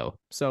on in the O.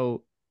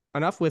 So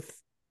enough with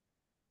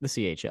the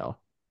CHL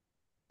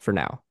for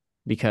now,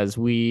 because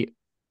we,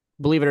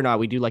 believe it or not,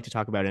 we do like to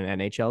talk about an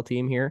NHL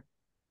team here,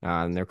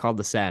 and they're called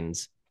the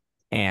Sens.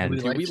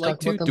 And Do we like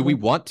to? Do we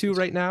want to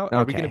right now?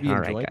 Are we going to be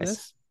enjoying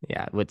this?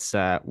 Yeah, it's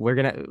we're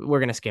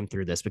gonna skim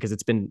through this because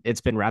it's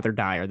been rather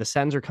dire. The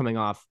Sens are coming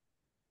off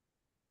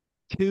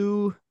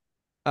two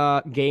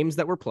games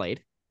that were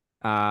played,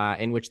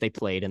 in which they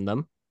played in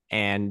them,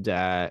 and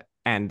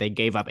they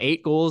gave up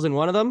 8 goals in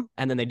one of them,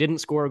 and then they didn't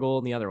score a goal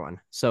in the other one.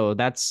 So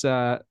that's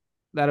that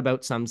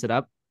about sums it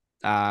up.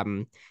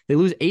 They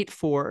lose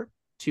 8-4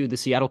 to the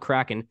Seattle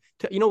Kraken.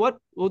 You know what?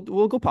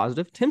 We'll go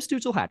positive. Tim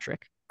Stützle hat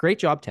trick. Great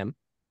job, Tim.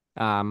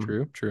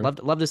 True.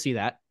 Love to see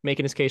that,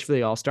 making his case for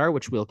the All-Star,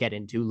 which we'll get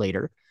into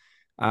later.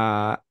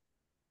 Now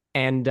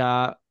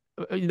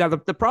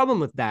the problem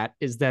with that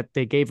is that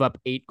they gave up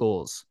 8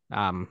 goals,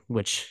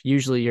 which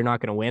usually you're not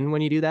going to win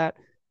when you do that.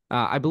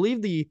 I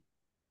believe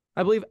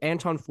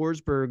Anton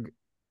Forsberg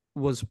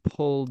was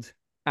pulled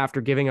after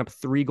giving up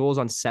 3 goals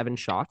on 7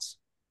 shots.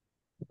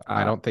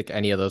 I don't think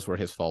any of those were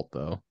his fault,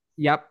 though.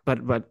 Yep, but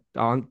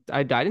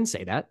I didn't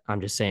say that. I'm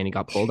just saying he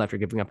got pulled after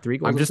giving up 3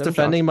 goals. I'm just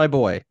defending my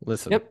boy.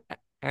 Listen. Yep.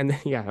 And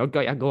yeah,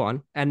 go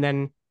on. And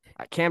then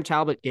Cam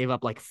Talbot gave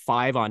up like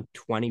 5 on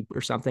 20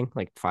 or something,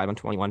 like 5 on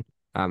 21.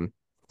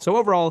 So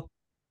overall,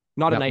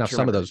 not a night. Now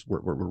some of those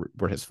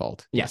were his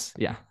fault. Yes,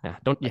 yeah.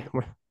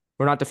 We're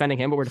not defending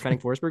him, but we're defending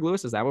Forsberg.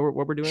 Lewis, is that what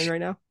we're doing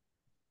right now?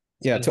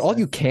 Yeah. To all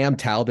you Cam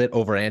Talbot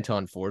over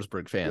Anton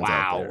Forsberg fans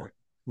out there.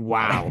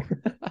 Wow.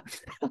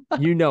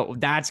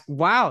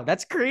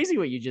 That's crazy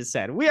what you just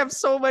said. We have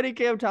so many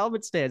Cam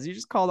Talbot stands. You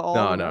just called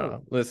all.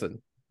 No.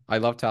 Listen, I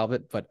love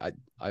Talbot, but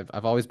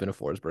I've always been a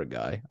Forsberg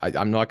guy.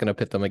 I'm not going to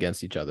pit them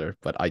against each other,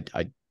 but I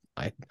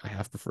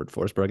have preferred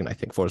Forsberg, and I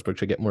think Forsberg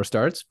should get more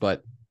starts.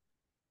 But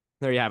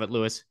there you have it,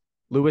 Lewis.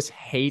 Lewis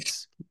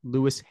hates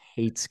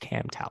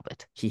Cam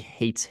Talbot. He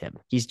hates him.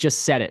 He's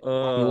just said it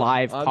on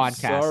live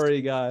podcast.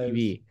 Sorry, guys.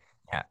 TV.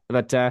 Yeah,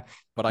 but I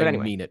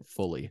anyway. mean it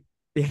fully.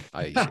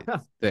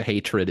 The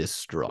hatred is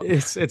strong.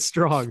 It's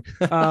strong.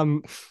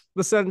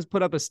 The Suns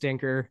put up a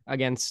stinker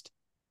against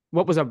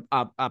what was a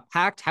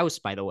packed house,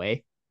 by the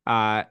way.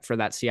 For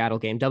that Seattle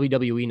game.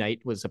 WWE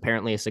night was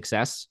apparently a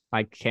success.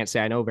 I can't say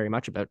I know very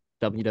much about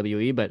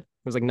WWE, but it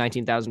was like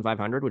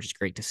 19,500, which is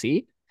great to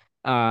see.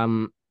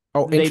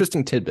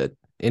 Interesting tidbit.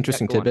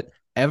 On.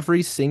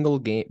 Every single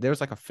game, there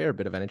was like a fair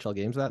bit of NHL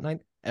games that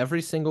night.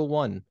 Every single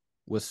one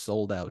was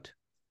sold out.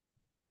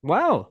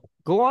 Wow.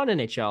 Go on,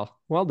 NHL.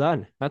 Well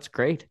done. That's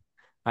great.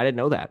 I didn't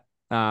know that.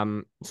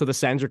 So the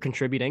Sens are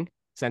contributing.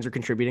 Sens are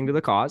contributing to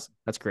the cause.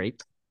 That's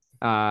great.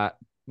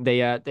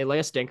 They lay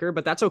a stinker,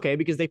 but that's okay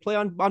because they play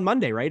on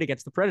Monday, right,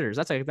 against the Predators.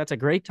 That's a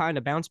great time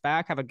to bounce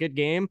back, have a good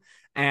game.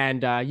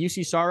 And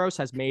UC Saros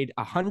has made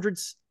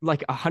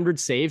 100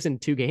 saves in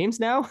 2 games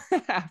now.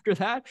 After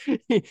that,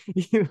 he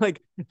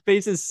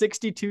faces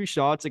 62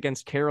 shots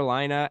against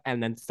Carolina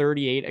and then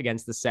 38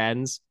 against the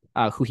Sens,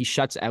 who he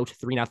shuts out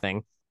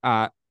 3-0.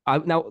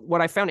 Now,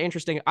 what I found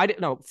interesting, I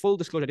didn't know. Full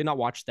disclosure, I did not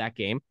watch that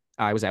game.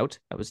 I was out.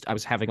 I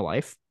was having a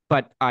life,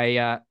 but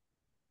I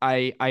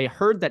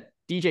heard that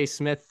DJ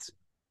Smith's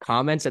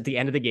comments at the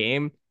end of the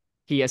game,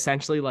 he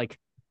essentially like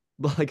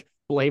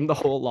blamed the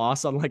whole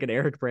loss on like an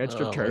Eric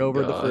Brandstrom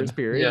turnover in the first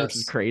period, which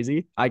is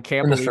crazy. I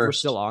can't believe we're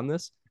still on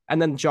this.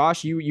 And then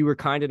Josh, you were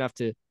kind enough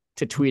to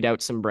tweet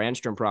out some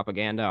Brandstrom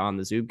propaganda on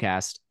the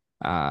Zoomcast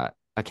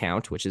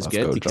account, which is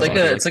good.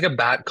 It's like a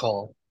bat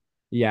call.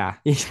 Yeah.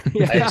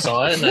 I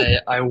saw it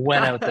and I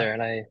went out there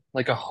and I,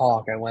 like a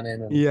hawk, I went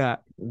in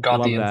and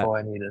got the info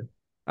I needed.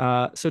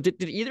 So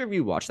did either of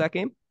you watch that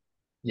game?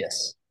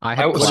 Yes.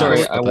 I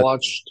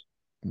watched.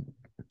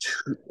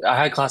 I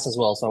had class as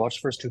well, so I watched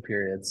the first 2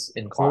 periods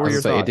in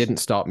class. It didn't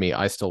stop me.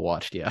 I still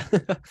watched. Yeah.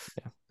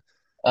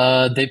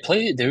 They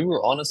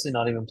were honestly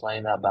not even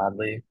playing that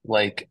badly.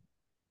 Like,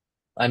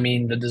 I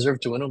mean, the deserve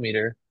to win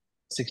meter,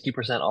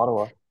 60%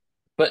 Ottawa.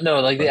 But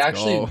no, like they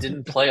actually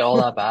didn't play all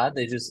that bad.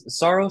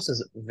 Saros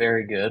is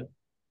very good.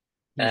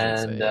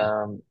 And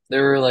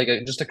there were like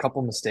just a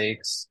couple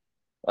mistakes,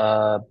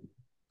 couple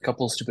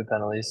of stupid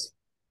penalties.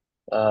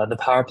 The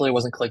power play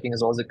wasn't clicking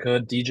as well as it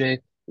could. DJ,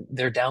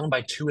 they're down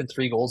by 2 and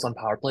 3 goals on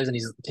power plays, and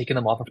he's taking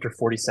them off after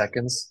 40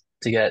 seconds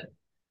to get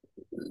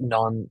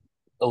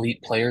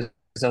non-elite players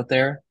out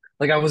there.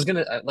 Like I'm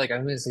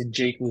gonna say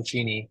Jake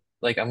Lucchini.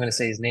 Like I'm gonna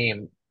say his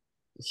name.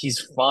 He's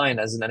fine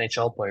as an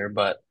NHL player,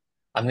 but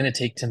I'm going to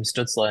take Tim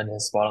Stützle in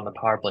his spot on the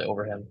power play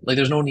over him. Like,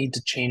 there's no need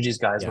to change these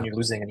guys when Yeah. you're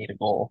losing and need a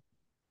goal.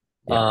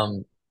 Yeah.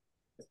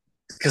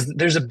 Because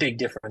there's a big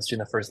difference between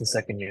the first and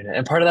second unit.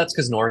 And part of that's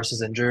because Norris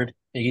is injured.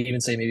 You can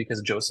even say maybe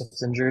because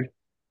Joseph's injured.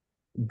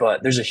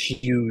 But there's a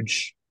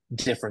huge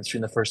difference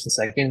between the first and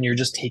second. You're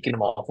just taking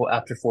them off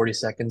after 40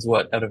 seconds,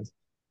 out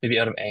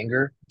of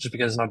anger, just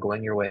because it's not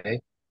going your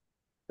way.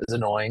 It's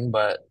annoying,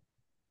 but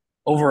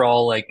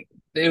overall, like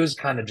it was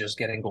kind of just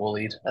getting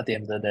goalied at the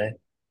end of the day.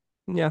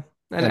 Yeah.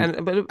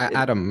 And But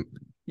Adam,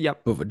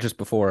 yep. just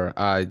before,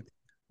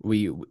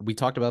 we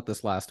talked about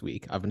this last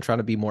week. I've been trying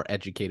to be more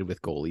educated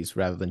with goalies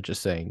rather than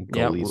just saying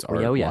goalies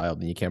are wild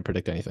and you can't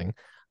predict anything.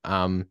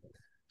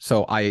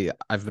 So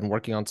I've been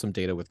working on some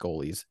data with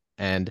goalies,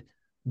 and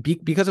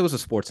because it was a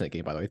Sportsnet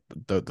game, by the way,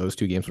 those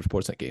two games were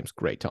Sportsnet games.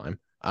 Great time.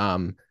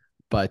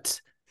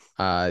 But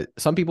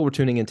some people were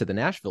tuning into the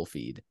Nashville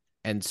feed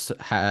and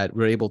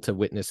were able to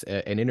witness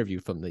an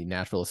interview from the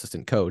Nashville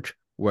assistant coach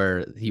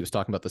where he was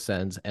talking about the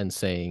Sens and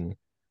saying,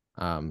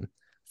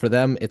 for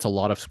them, it's a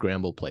lot of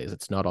scramble plays.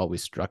 It's not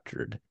always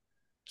structured.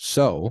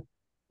 So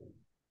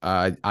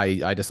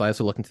I decided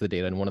to look into the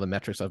data, and one of the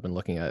metrics I've been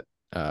looking at,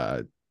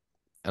 and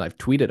I've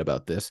tweeted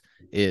about this,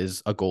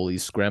 is a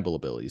goalie's scramble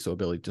ability. So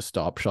ability to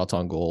stop shots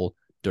on goal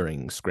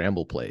during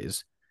scramble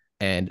plays.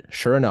 And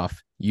sure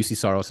enough, UC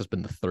Saros has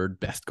been the third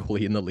best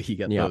goalie in the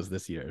league at those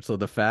this year. So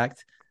the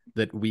fact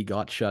that we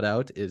got shut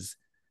out is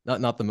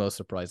not the most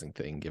surprising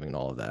thing, given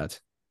all of that.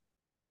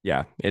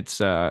 Yeah, it's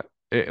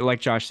like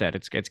Josh said,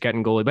 it's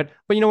getting goalie. But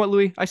you know what,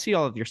 Louis? I see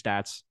all of your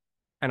stats,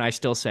 and I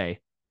still say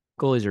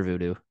goalies are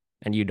voodoo,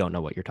 and you don't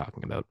know what you're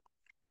talking about.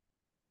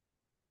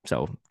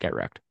 So get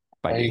wrecked.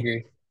 I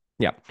agree.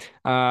 Yeah.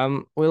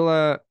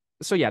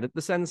 So yeah,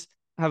 the Sens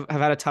have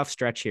had a tough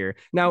stretch here.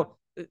 Now,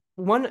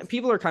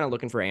 people are kind of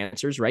looking for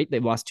answers, right?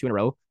 They've lost 2 in a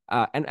row.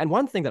 And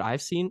one thing that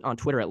I've seen on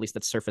Twitter, at least,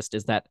 that's surfaced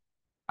is that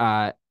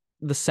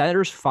the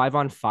Senators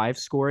 5-on-5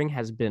 scoring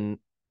has been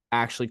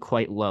actually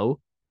quite low.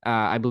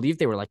 I believe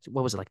they were like,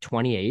 what was it, like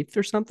 28th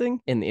or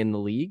something in the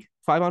league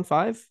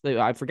 5-on-5.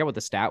 I forget what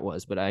the stat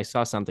was, but I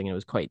saw something and it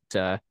was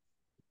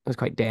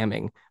quite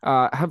damning.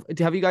 Have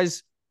you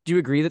guys? Do you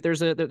agree that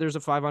there's a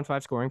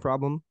 5-on-5 scoring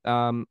problem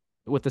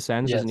with the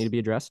Sens? Yes. Does it need to be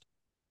addressed?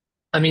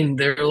 I mean,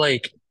 they're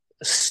like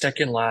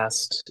second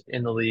last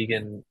in the league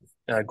in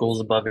goals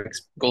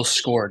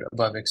scored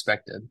above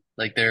expected.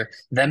 Like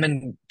them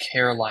and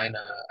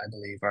Carolina, I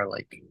believe, are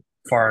like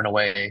far and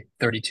away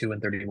 32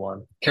 and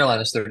 31.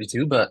 Carolina's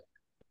 32, but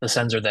the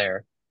Sens are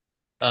there.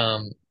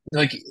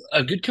 Like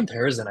a good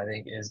comparison, I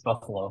think, is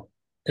Buffalo,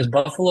 because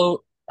Buffalo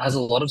has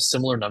a lot of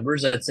similar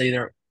numbers. I'd say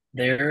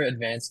their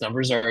advanced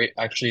numbers are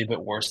actually a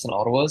bit worse than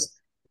Ottawa's,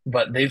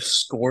 but they've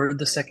scored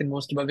the second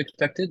most above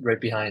expected, right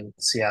behind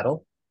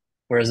Seattle,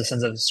 whereas the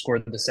Sens have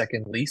scored the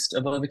second least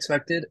above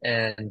expected,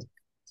 and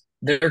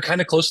they're kind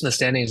of close in the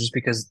standings just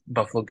because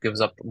Buffalo gives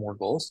up more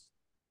goals.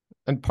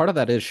 And part of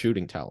that is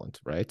shooting talent,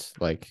 right?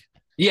 Like,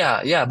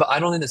 yeah, but I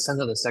don't think the Sens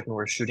have the second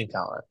worst shooting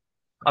talent.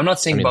 I'm not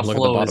saying look at the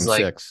Buffalo bottom is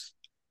like 6.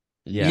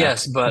 Yeah.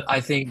 Yes, but I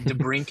think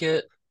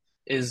DeBrincat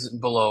is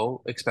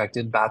below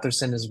expected.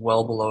 Batherson is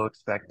well below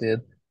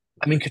expected.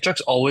 I mean,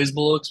 Kachuk's always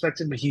below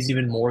expected, but he's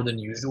even more than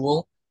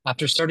usual.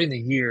 After starting the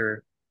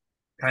year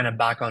kind of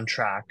back on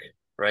track,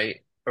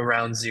 right?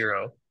 Around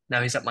 0.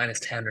 Now he's at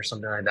 -10 or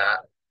something like that.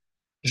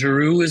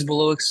 Giroux is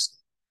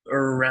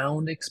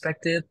around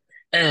expected.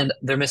 And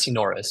they're missing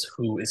Norris,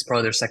 who is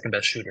probably their second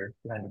best shooter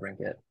behind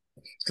DeBrincat.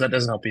 So that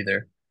doesn't help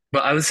either.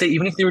 But I would say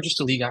even if they were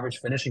just a league average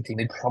finishing team,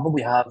 they'd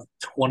probably have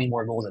 20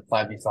 more goals at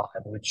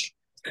 5v5, which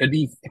could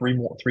be 3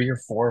 or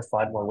 4 or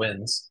 5 more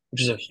wins,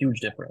 which is a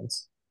huge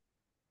difference.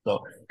 So,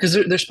 because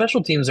their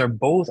special teams are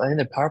both, I think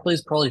their power play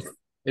is probably,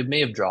 it may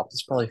have dropped.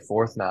 It's probably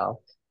 4th now,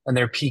 and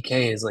their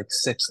PK is like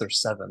 6th or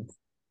 7th.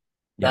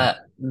 Yeah.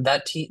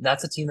 That's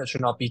a team that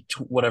should not be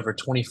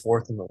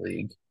 24th in the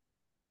league.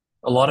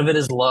 A lot of it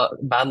is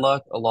bad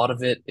luck. A lot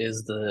of it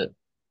is the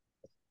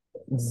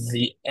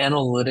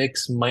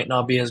analytics might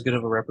not be as good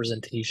of a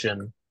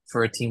representation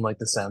for a team like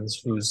the Sens,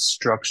 whose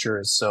structure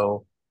is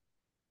so,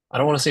 I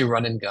don't want to say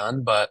run and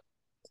gun, but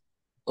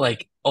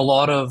like a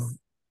lot of,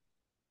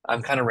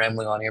 I'm kind of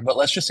rambling on here, but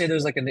let's just say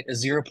there's like a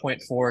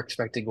 0.4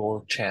 expected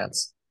goal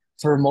chance.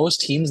 For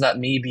most teams, that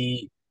may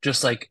be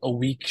just like a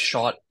weak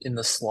shot in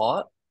the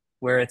slot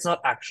where it's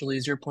not actually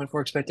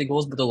 0.4 expected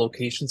goals, but the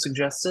location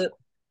suggests it.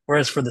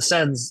 Whereas for the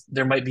Sens,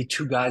 there might be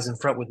 2 guys in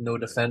front with no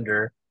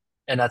defender,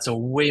 and that's a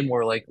way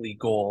more likely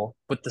goal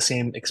with the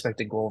same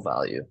expected goal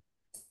value.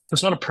 So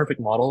it's not a perfect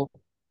model,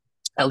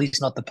 at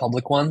least not the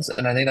public ones,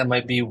 and I think that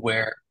might be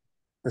where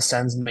the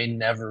Sens may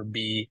never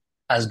be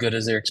as good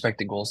as their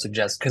expected goals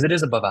suggest, because it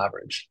is above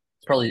average.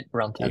 It's probably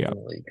around 10th in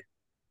the league.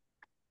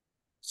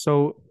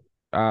 So,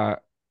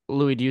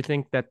 Louis, do you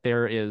think that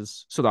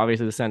so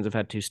obviously the Sens have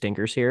had 2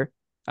 stinkers here.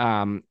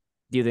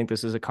 Do you think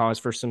this is a cause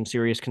for some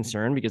serious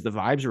concern because the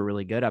vibes were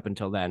really good up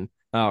until then?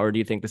 Or do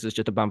you think this is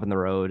just a bump in the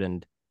road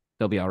and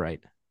they'll be all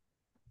right?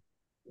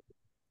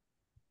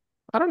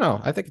 I don't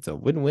know. I think it's a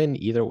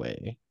win-win either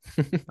way.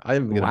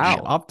 I'm gonna be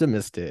Wow.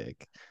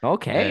 optimistic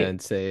Okay.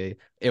 and say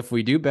if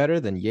we do better,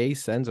 then yay,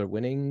 Sens are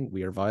winning.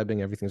 We are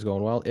vibing. Everything's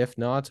going well. If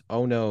not,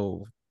 oh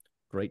no,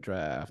 great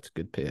draft,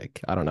 good pick.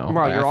 I don't know.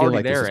 Well, I you're feel already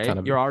like this there, is eh? kind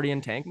of. You're already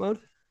in tank mode?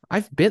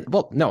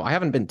 No, I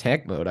haven't been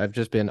tank mode. I've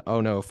just been,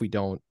 oh no, if we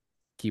don't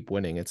keep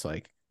winning, it's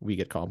like we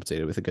get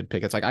compensated with a good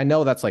pick. It's like I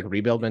know that's like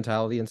rebuild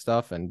mentality and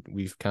stuff, and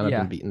we've kind of been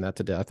Yeah. beating that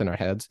to death in our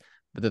heads.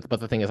 But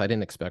the thing is, I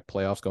didn't expect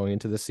playoffs going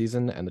into this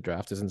season, and the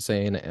draft is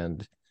insane.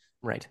 And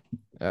Right.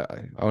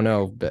 oh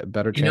no,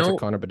 better You chance of know,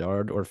 Connor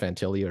Bedard or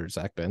Fantilli or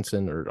Zach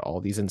Benson or all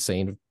these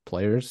insane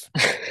players.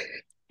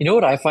 you know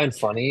what I find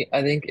funny,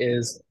 I think,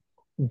 is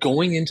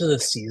going into the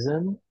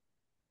season,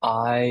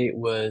 I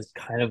was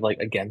kind of like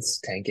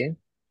against tanking.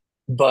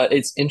 But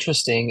it's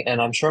interesting,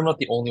 and I'm sure I'm not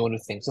the only one who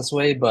thinks this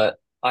way, but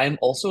I'm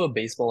also a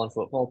baseball and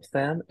football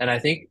fan, and I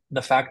think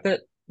the fact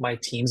that my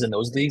teams in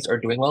those leagues are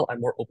doing well, I'm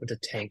more open to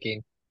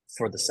tanking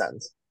for the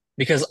Sens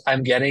because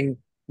I'm getting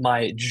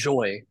my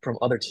joy from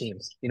other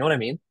teams. You know what I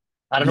mean?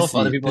 I don't You know if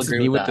other see, people this is agree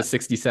me with with the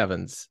that.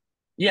 67s.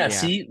 Yeah, Yeah.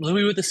 see,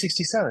 Louis with the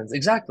 67s,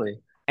 exactly.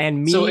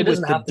 And So me it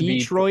doesn't with the have to be.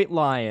 Detroit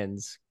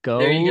Lions. There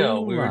Go you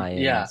go. Yeah.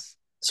 Lions.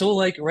 So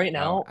like right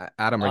Wow, now,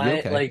 Adam, are you I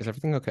okay? Is like,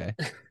 everything okay?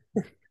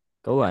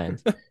 Go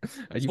Lions.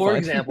 Are you for fine?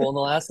 example, in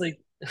the last like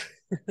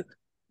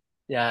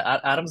yeah,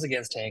 Adam's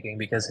against tanking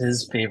because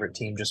his favorite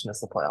team just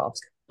missed the playoffs.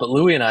 But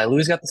Louis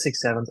got the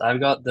 6-7s. I've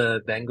got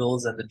the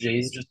Bengals, and the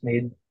Jays just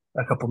made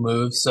a couple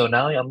moves. So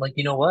now I'm like,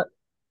 you know what?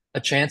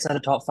 A chance at a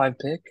top five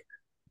pick.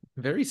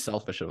 Very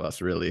selfish of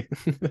us, really.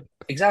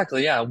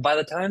 Exactly. Yeah. By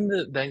the time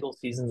the Bengals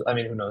season's, I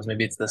mean, who knows?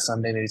 Maybe it's this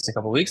Sunday, maybe it's a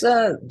couple weeks.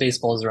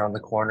 Baseball is around the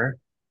corner.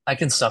 I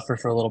can suffer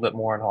for a little bit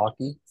more in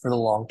hockey for the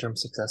long-term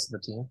success of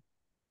the team.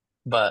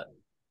 But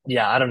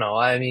yeah, I don't know.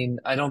 I mean,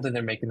 I don't think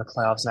they're making the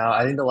playoffs now.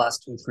 I think the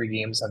last two, three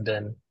games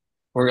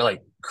were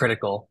like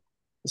critical,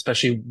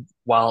 especially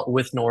while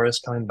with Norris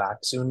coming back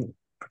soon,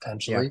 Yeah.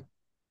 potentially.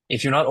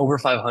 If you're not over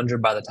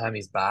 500 by the time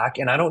he's back,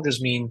 and I don't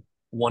just mean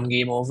one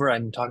game over,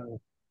 I'm talking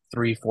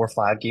 3, 4,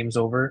 5 games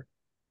over.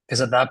 Because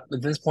at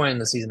this point in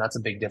the season, that's a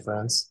big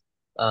difference.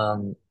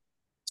 Um,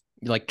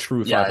 Like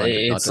true yeah,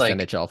 500, not it's just like,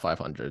 NHL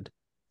 500.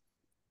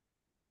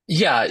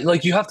 yeah,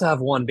 like you have to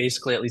have won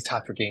basically at least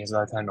half your games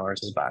by the time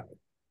Norris is back. Yeah.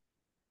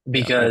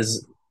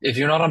 Because if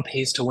you're not on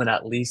pace to win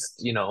at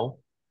least,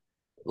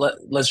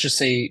 let's just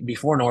say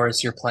before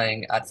Norris, you're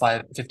playing at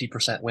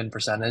 50% win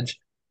percentage.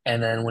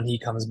 And then when he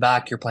comes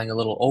back, you're playing a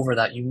little over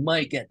that. You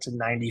might get to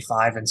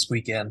 95 and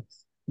squeak in.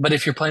 But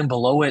if you're playing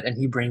below it and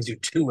he brings you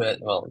to it,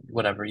 well,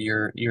 whatever,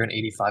 you're an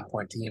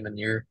 85-point team and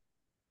you're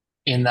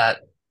in that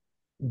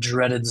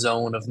dreaded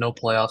zone of no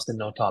playoffs and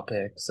no top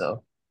pick.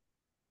 So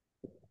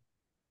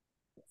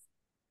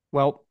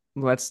Well,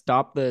 let's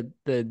stop the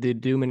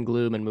doom and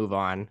gloom and move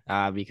on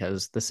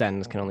because the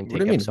Sens can only What do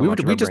take you mean? up so much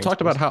of We our just brain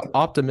talked about space. how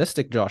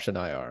optimistic Josh and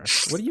I are.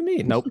 What do you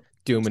mean? Nope.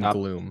 Doom and Stop.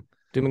 gloom.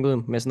 Doom and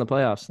gloom. Missing the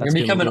playoffs. we're That's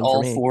gonna doom and become an gloom for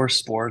all me. four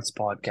sports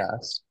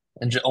podcast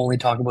and only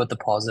talk about the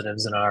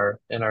positives in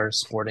our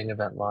sporting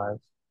event live.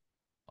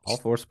 All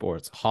four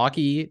sports: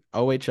 hockey,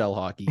 OHL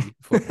hockey,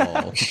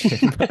 football,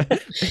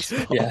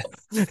 baseball. Yeah.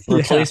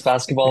 Replace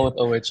basketball with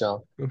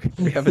OHL.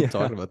 We haven't Yeah.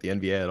 talked about the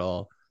NBA at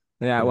all.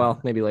 Yeah, well,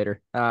 maybe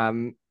later.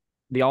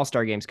 The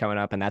All-Star game's coming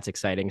up, and that's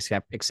exciting,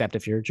 except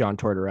if you're John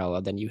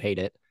Tortorella, then you hate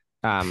it.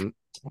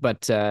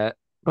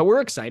 But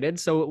we're excited.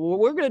 So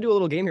we're going to do a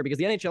little game here because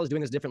the NHL is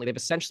doing this differently. They've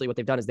essentially what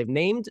they've done is they've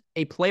named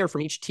a player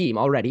from each team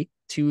already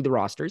to the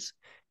rosters,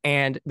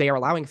 and they are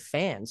allowing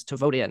fans to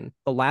vote in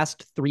the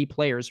last 3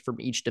 players from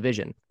each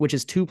division, which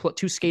is two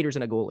skaters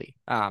and a goalie.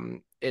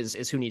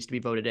 Is who needs to be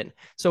voted in.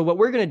 So what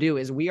we're going to do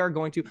is we are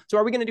going to. So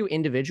are we going to do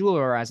individual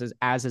or as a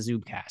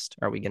Zoobcast?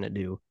 Are we going to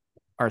do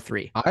our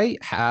 3? I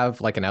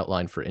have like an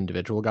outline for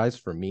individual guys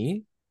for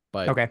me,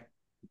 but Okay.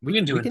 We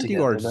can do it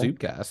together, our then.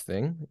 Zoopcast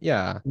thing.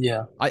 Yeah.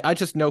 Yeah. I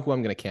just know who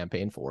I'm going to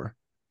campaign for.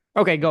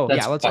 Okay, go.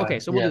 That's let's. fine. Okay,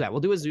 so we'll Yeah. do that.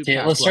 We'll do a Zoopcast.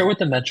 Okay, let's start with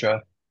the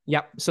Metro.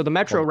 Yep. So the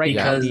Metro right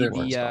now,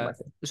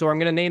 Because so I'm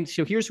gonna name.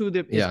 So here's who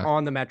is Yeah.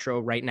 on the Metro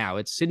right now.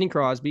 It's Sidney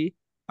Crosby,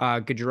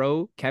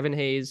 Gaudreau, Kevin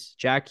Hayes,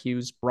 Jack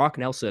Hughes, Brock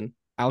Nelson,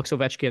 Alex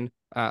Ovechkin,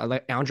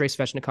 Andrei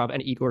Svechnikov,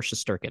 and Igor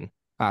Shesterkin.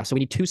 So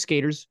we need 2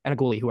 skaters and a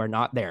goalie who are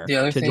not there The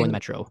other to thing, join the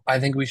Metro. I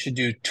think we should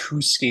do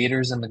 2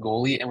 skaters and the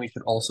goalie, and we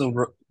should also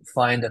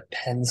find a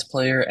Pens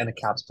player and a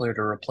Caps player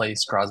to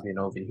replace Crosby and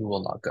Ovi, who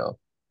will not go.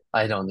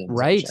 I don't think there's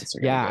a Right? chance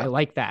they're gonna Yeah, go. I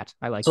like that.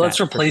 So let's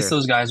that, replace for sure.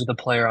 those guys with a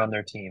player on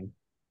their team.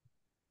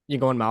 You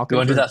going Malkin? You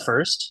want to do for- that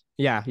first?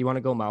 Yeah, you want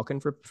to go Malkin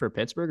for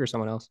Pittsburgh or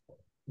someone else?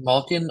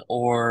 Malkin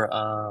or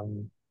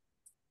Letang?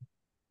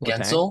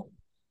 Gensel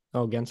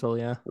Oh, Gensel,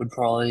 yeah. would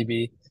probably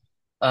be.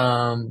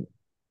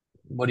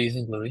 What do you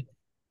think, Louis?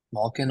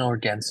 Malkin or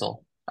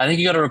Gensel? I think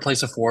you got to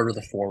replace a forward with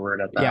a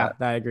forward at that. Yeah,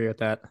 I agree with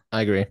that.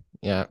 I agree.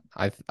 Yeah.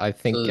 I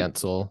think So-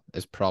 Gensel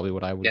is probably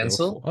what I would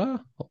Gensel? go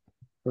for.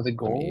 For the me-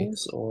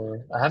 goals,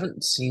 or I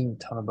haven't seen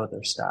a ton about their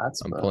stats,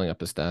 I'm but pulling up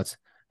his stats.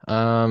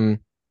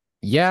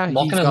 Yeah,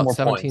 Malkin he's has got more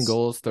 17 points.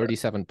 goals,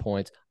 37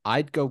 points.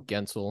 I'd go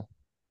Gensel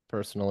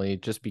personally,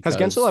 just because.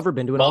 Has Gensel ever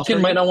been to an All-Star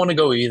Malkin might game? not want to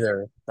go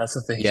either. That's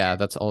the thing. Yeah,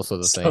 that's also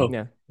the So- thing.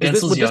 Yeah.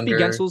 Gensel's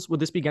Would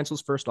this be younger.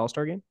 Gensel's first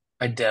All-Star game?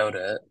 I doubt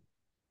it.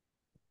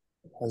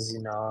 Has he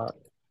not?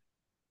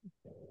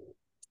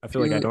 I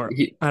feel like I don't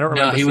No,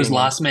 remember he was seeing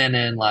him. last man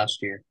in last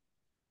year.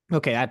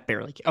 Okay, that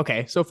barely.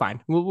 Okay, so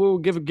fine. We'll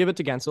give it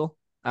to Gensel.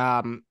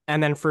 And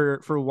then for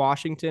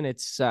Washington,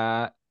 it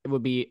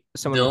would be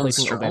someone Dylan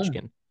replacing Strome.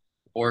 Ovechkin.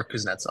 Or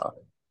Kuznetsov.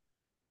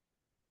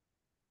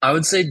 I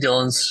would say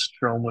Dylan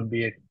Strome would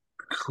be a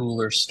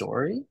cooler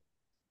story.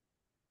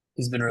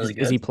 He's been really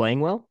good. Is he playing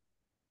well?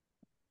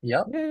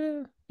 Yep,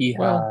 Yeah, he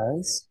well,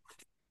 has.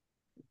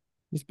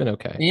 he's been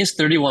okay. He has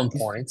 31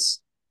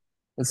 points.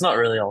 It's not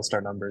really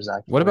all-star numbers,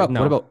 actually. What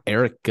No. about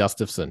Eric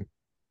Gustafson?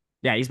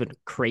 Yeah, he's been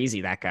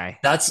crazy, that guy.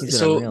 That's He's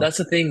been unreal. that's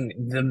the thing.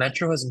 The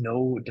Metro has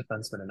no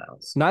defenseman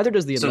announced. Neither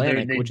does the So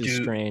Atlantic, they which is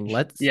do- strange.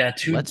 Let's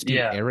do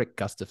Eric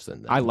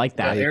Gustafson. Then. I like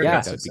that. Eric Yeah.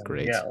 That would be Gustafson.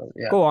 great.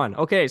 Yeah. Go on.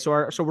 Okay, so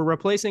we're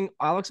replacing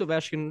Alex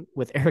Ovechkin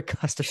with Eric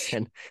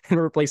Gustafson, and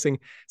we're replacing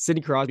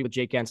Sidney Crosby with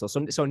Jake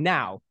Gensel. So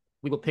now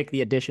we will pick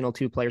the additional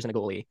 2 players and a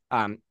goalie.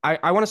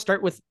 I want to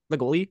start with the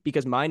goalie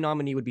because my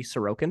nominee would be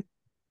Sorokin.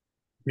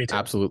 Me too.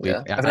 Absolutely.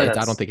 Yeah.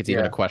 I don't think it's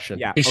even a question.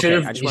 Yeah, He should okay,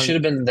 I have. just He wanted- should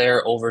have been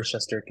there over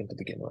Shesterkin to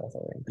begin with. I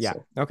think. Yeah.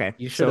 So. Okay.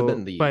 You should have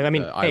been the. But I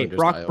mean, the hey, Islanders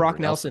Brock guy over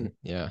Nelson.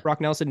 Yeah. Brock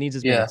Nelson needs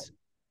his Yeah. minutes.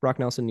 Brock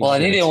Nelson needs. Well, I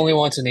his think they minutes. only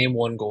want to name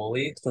one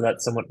goalie so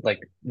that someone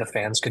like the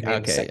fans could name the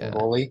Okay, second yeah.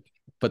 goalie.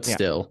 But Yeah.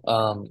 still.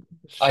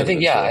 I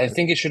think I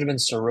think it should have been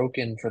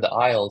Sorokin for the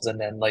Isles and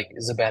then like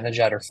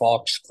Zibanejad or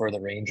Fox for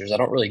the Rangers. I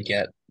don't really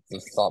get the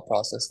thought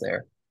process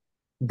there,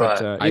 but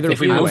I Either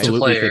think way-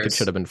 absolutely think it players-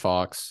 should have been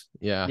Fox.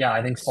 Yeah. yeah,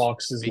 I think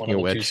Fox is Speaking one of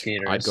of the 2 which,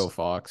 skaters. I'd go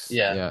Fox.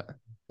 Yeah.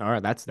 All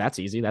right, that's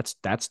easy.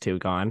 That's 2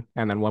 gone,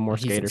 and then one more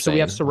He's skater. So we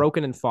have insane.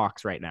 Sorokin and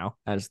Fox right now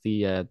as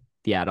the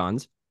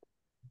add-ons.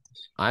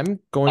 I'm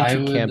going I to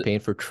would- campaign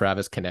for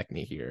Travis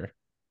Konechny here.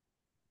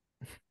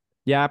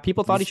 Yeah,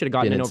 people thought he He's should have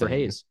gotten been in over insane.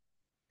 Hayes.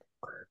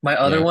 My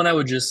other Yeah. one, I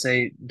would just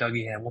say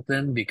Dougie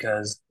Hamilton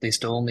because they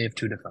still only have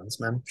 2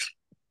 defensemen.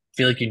 I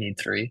feel like you need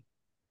 3.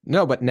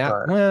 No, but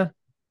now, But-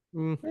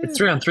 Mm, It's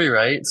 3-on-3,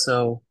 right?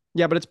 So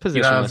yeah, but it's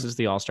positionless. have- It's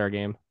the All-Star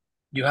game.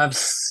 you have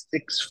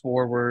 6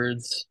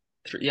 forwards.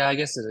 Yeah, I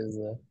guess it is.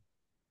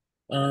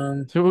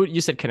 So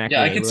you said Konechny.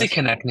 Yeah, I could say Lewis.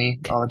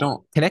 Konechny. Oh,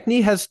 don't.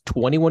 Konechny has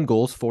 21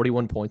 goals,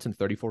 41 points in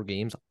 34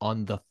 games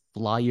on the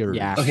Flyers.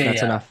 Yeah. Okay,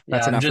 That's yeah. enough.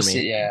 That's Yeah, I'm enough for just,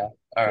 me. Yeah.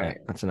 All right.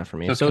 Yeah, that's enough for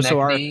me. So So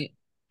our Konechny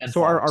and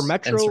so our Fox and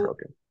Metro-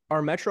 Sorokin.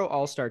 our Metro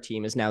All-Star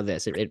team is now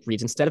this. It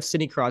reads instead of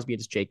Sidney Crosby,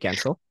 it's Jake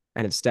Gensel,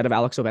 and instead of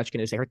Alex Ovechkin,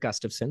 it's Eric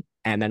Gustafson,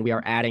 and then we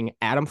are adding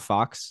Adam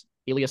Fox,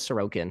 Ilya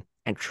Sorokin,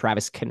 and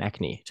Travis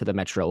Konechny to the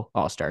Metro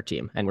All-Star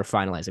team, and we're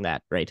finalizing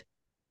that, right?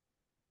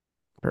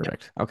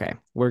 Perfect. Okay,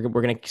 we're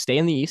gonna stay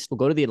in the East. We'll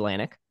go to the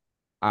Atlantic.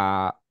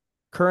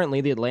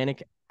 Currently, the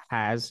Atlantic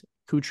has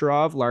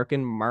Kucherov,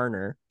 Larkin,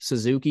 Marner,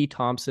 Suzuki,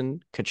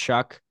 Thompson,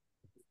 Kachuk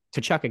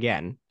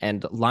again,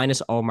 and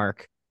Linus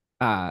Ullmark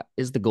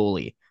is the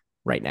goalie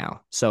right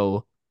now.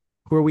 So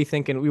who are we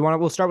thinking?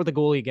 We'll start with the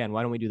goalie again.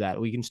 Why don't we do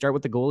that? We can start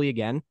with the goalie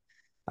again.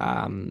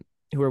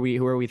 Who are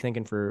we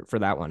thinking for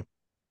that one?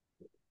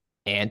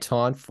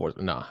 Anton for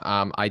no.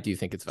 I do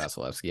think it's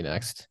Vasilevsky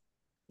next.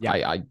 Yeah.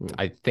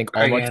 I think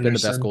Craig Ullmark's been the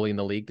best Anderson. goalie in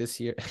the league this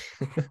year.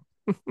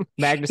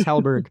 Magnus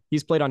Hellberg.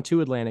 He's played on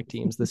 2 Atlantic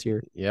teams this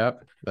year.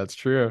 Yep, that's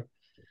true.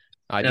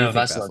 I No, do think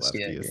Vasilevsky,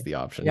 I Vasilevsky is agree. the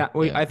option. Yeah,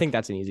 I think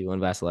that's an easy one,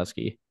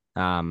 Vasilevsky.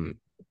 And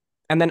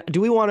then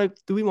do we want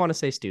to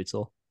say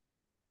Stützle?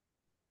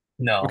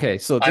 No. Okay,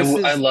 so I this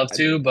is love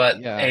to,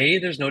 but yeah. A,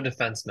 there's no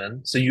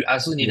defenseman, so you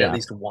absolutely need Yeah. at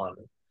least one.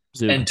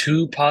 Zug. And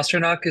 2,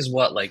 Pasternak is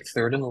what, like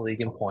 3rd in the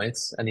league in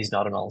points, and he's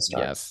not an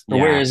all-star. Yes. But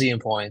where Yeah. is he in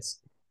points?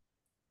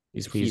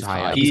 He's high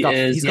high. up. He He's got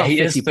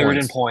is 50 3rd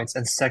in points. points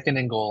and 2nd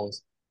in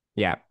goals.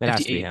 Yeah, it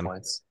has to be 58 him.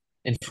 points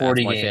in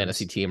 40 my games.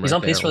 fantasy team He's right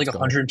on pace there. for like Let's go.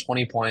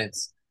 120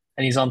 points,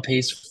 and he's on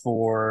pace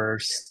for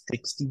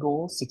 60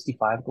 goals,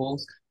 65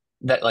 goals.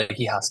 That like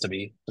he has to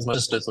be. As much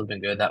as Stützle's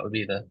been good, that would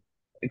be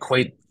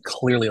quite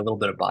clearly a little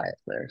bit of bias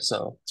there.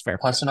 So It's fair.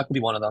 Pasternak would be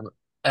one of them.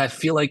 And I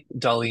feel like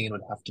Darlene would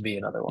have to be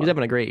another one. He's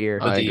having a great year.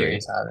 with I the year agree.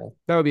 he's having.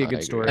 That would be a I good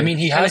agree. story. I mean,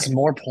 he has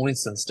more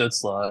points than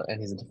Stützle,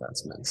 and he's a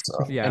defenseman.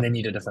 So Yeah. and they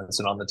need a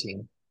defenseman on the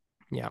team.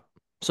 Yeah.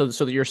 So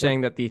you're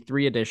saying that the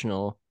 3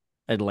 additional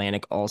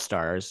Atlantic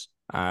All-Stars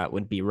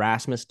would be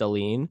Rasmus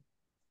Dahlin,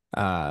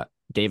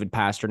 David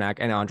Pasternak,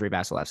 and Andrei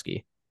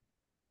Vasilevsky.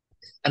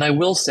 And I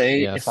will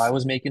say, Yes. if I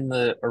was making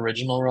the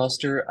original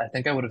roster, I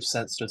think I would have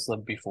sent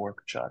Stützle before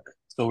Kachuk.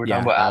 So we're Yeah,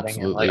 done about adding him.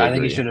 absolutely Like I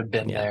think he agree. should have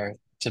been Yeah. there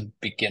to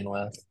begin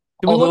with.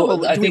 Do we Although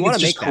wanna- I do we think wanna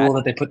it's just make cool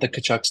that? that they put the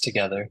Kachucks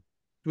together.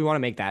 Do we want to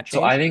make that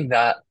change? So I think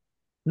that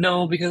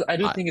no, because I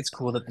do I- think it's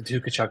cool that the 2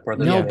 Kachuk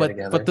brothers No, are but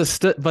together. but the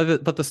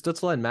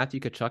Stützle and Matthew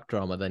Tkachuk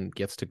drama then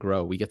gets to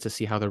grow. We get to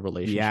see how their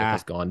relationship Yeah.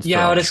 has gone.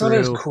 Yeah, from- but it's not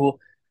as True. cool.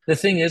 The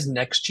thing is,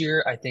 next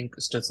year, I think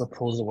Stützle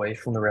pulls away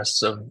from the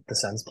rest of the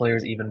Sens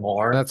players even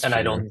more, That's and I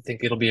true. don't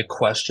think it'll be a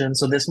question.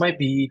 So this might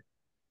be,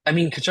 I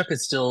mean, Kachuk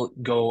could still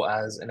go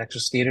as an extra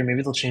skater.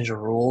 Maybe they'll change the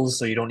rules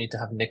so you don't need to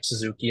have Nick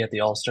Suzuki at the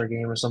All-Star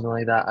game or something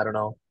like that. I don't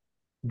know.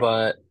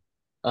 But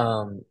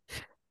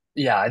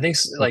Yeah, I think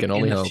like can in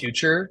only the hope.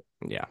 future,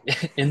 Yeah.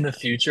 in the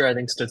future, I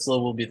think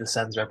Stützle will be the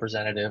Sens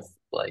representative,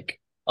 like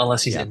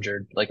unless he's Yeah.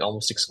 injured, like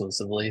almost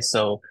exclusively.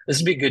 So this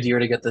would be a good year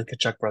to get the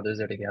Kachuk brothers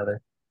there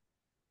together.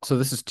 So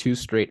this is 2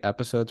 straight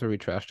episodes where we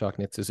trash talk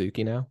Nick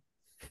Suzuki now.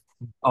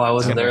 Oh, I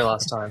wasn't Okay. there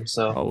last time,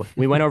 so Oh,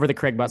 we went over the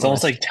Craig Button it's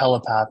almost list. like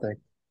telepathic.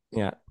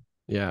 Yeah.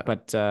 Yeah.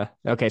 But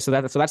okay, so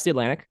that's the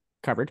Atlantic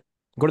covered.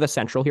 Go to the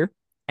Central here,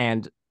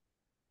 and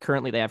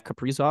currently they have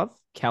Kaprizov,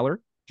 Keller,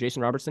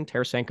 Jason Robertson,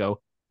 Tarasenko,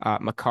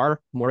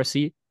 Makar,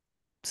 Morrissey,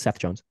 Seth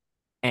Jones,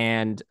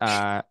 and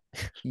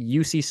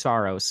UC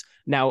Saros.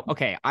 Now,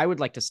 okay, I would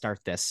like to start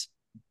this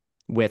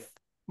with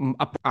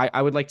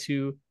I would like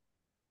to.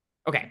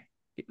 Okay,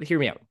 hear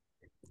me out.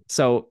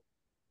 So,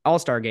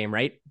 All-Star game,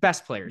 right?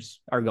 Best players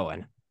are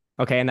going.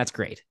 Okay, and that's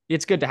great.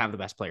 It's good to have the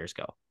best players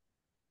go.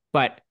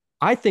 But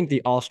I think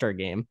the All-Star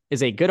game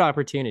is a good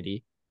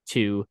opportunity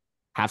to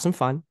have some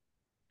fun,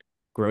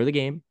 grow the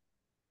game,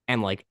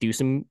 and like do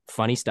some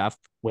funny stuff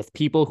with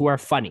people who are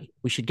funny.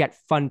 We should get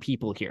fun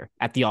people here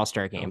at the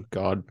All-Star game. Oh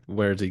God,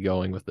 where's he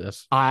going with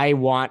this?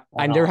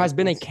 And there has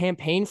been a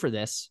campaign for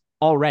this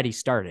already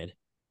started.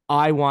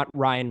 I want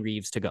Ryan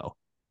Reeves to go.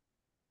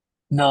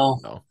 No.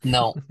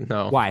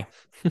 Why?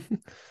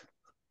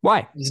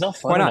 Why? He's not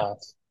fun Why not? enough.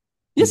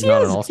 Yes, He's not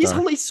he an is.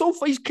 all-star. He's so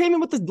he came in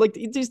with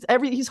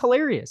the he's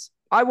hilarious.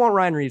 I want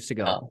Ryan Reeves to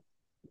go.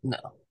 No.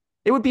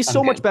 It would be so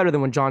I'm much good. better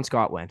than when John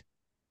Scott went.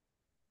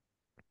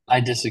 I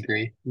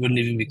disagree. Wouldn't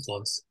even be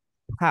close.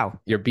 How?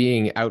 You're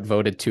being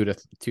outvoted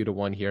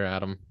 2-1 here,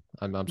 Adam.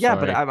 I'm Yeah,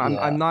 sorry. but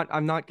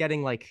I'm not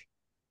getting like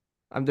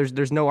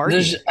there's no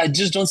argument. I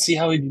just don't see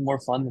how he'd be more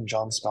fun than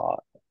John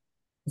Scott.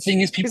 The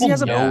thing is, people he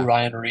has know Yeah.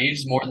 Ryan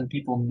Reeves more than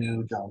people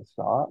knew John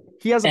Scott.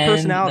 He has a And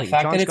personality. the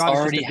fact John that it's Scott is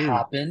just already a dude.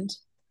 happened,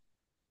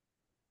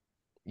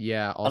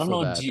 Yeah, I don't also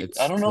know. that it's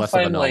I don't know less if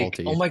of a I'm like,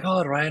 novelty. oh my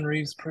God, Ryan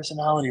Reeves'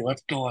 personality.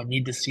 Let's go. I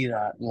need to see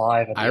that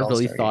live at the I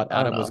really All-Star thought game.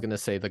 I don't Adam was know. gonna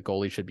say the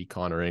goalie should be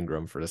Connor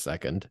Ingram for a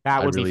second.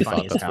 That would I really be funny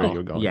thought as that's where hell. you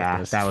were going Yeah,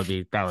 with this.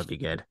 that would be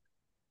good.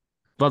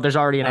 But there's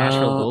already an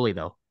Asheville goalie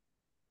though.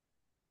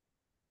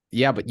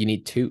 Yeah, but you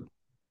need 2.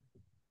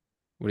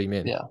 What do you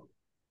mean? Yeah.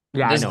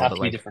 Yeah, It I doesn't know, have but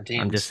to be like different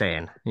teams. I'm just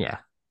saying. Yeah.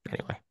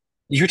 Anyway.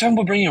 You're talking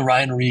about bringing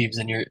Ryan Reeves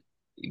and you're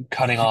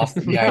cutting off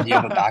the idea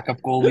of a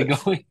backup goalie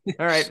going.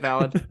 All right,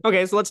 valid.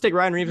 Okay, so let's take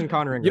Ryan Reeves and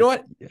Connor Ingram.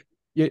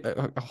 You know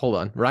what? Hold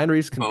on. Ryan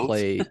Reeves can Both?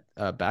 play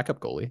backup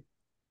goalie.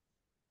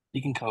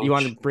 He can coach. You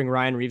want to bring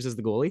Ryan Reeves as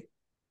the goalie?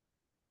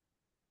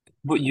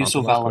 But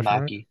Yusuf Compromise, question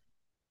mark? Alamaki.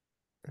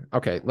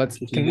 Okay,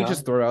 can we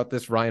just throw out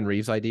this Ryan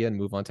Reeves idea and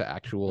move on to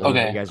actual?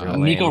 Okay, you guys are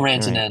Mikko lame.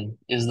 Rantanen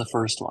is the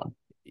first one.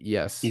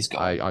 Yes, He's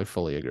gone. I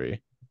fully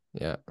agree.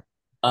 Yeah.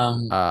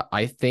 Um,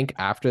 I think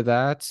after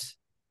that,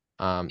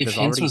 if there's Hintz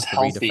already was 3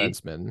 healthy,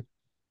 defensemen.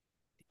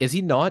 Is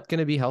he not going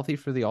to be healthy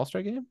for the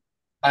All-Star game?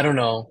 I don't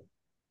know.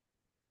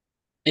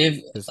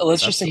 If 'Cause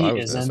let's that's just say what I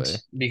he was gonna isn't, say.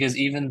 because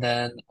even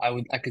then,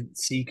 I could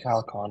see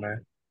Kyle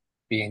Connor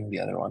being the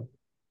other one.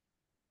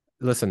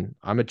 Listen,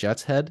 I'm a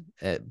Jets head,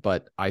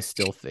 but I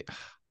still think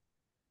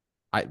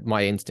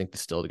my instinct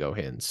is still to go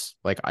Hintz.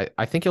 Like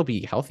I think he'll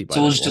be healthy by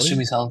So we'll then, just won't he? assume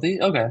he's healthy.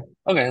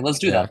 Okay, let's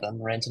do Yeah. that then.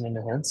 Rantanen and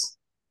Hintz.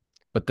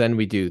 But then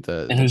we do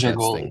the And who's our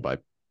Jets thing goalie? by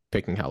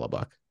picking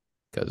Hellebuck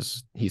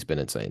because he's been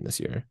insane this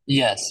year.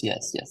 Yes,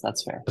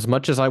 that's fair. As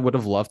much as I would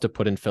have loved to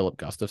put in Philip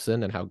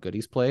Gustafson and how good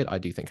he's played, I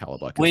do think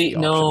Hellebuck is Wait, the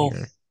no,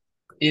 option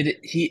here.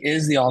 he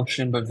is the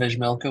option, but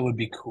Vizmelka would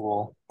be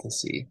cool to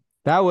see.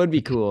 That would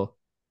be cool.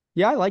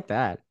 Yeah, I like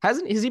that.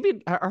 Has he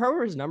been? How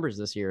are his numbers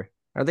this year?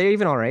 Are they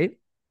even all right?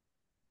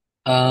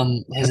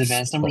 His Let's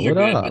advanced numbers pull are it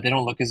good, up. but they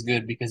don't look as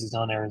good because he's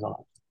on Arizona.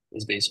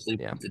 Is basically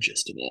Yeah. the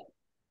gist of it.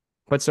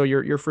 But so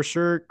you're for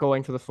sure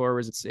going for the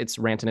forwards. It's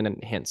Rantanen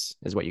and Hintz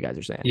is what you guys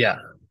are saying. Yeah.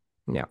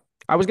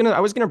 I was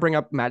gonna bring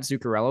up Matt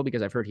Zuccarello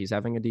because I've heard he's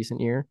having a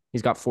decent year.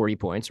 He's got 40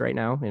 points right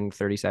now in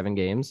 37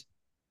 games.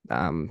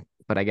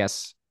 But I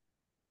guess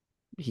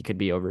he could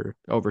be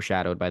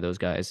overshadowed by those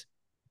guys.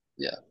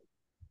 Yeah.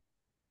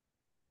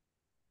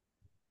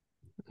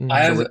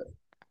 Mm.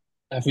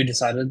 Have we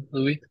decided,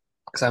 Louis?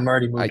 Because I'm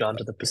already moved on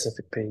to the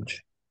Pacific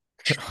page.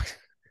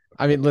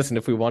 I mean, listen,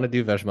 if we want to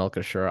do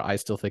Vejmelka, sure. I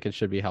still think it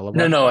should be Hellebuck.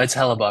 No, it's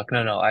Hellebuck.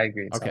 No, I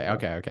agree. It's Okay.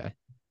 Hellebuck.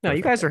 No,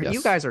 you Perfect, you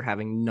yes. guys are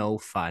having no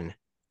fun.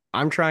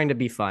 I'm trying to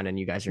be fun, and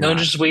you guys are No, not.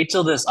 just wait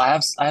till this. I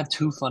have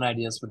 2 fun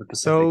ideas for the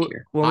Pacific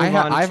here. We'll I move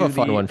on have to a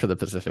fun the- one for the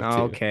Pacific too.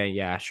 Okay,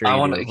 yeah, sure. I you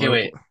want do. to. Okay,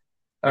 wait.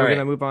 All We're right.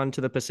 gonna move on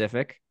to the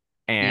Pacific,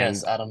 and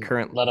Yes, Adam.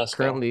 Let us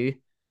go.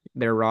 currently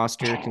their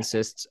roster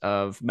consists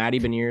of Matty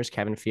Beniers,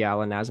 Kevin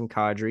Fiala, Nazem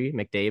Kadri,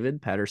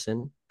 McDavid,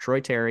 Pedersen, Troy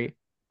Terry,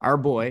 our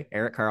boy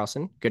Eric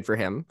Carlson. Good for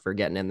him for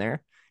getting in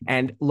there,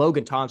 and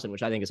Logan Thompson,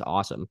 which I think is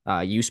awesome.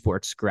 U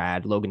Sports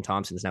grad Logan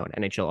Thompson is now an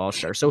NHL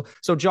All-Star. So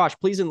Josh,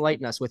 please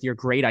enlighten us with your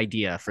great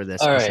idea for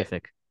this All right.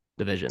 Pacific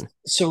division.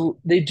 So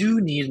they do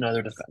need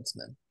another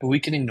defenseman, but we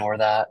can ignore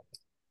that.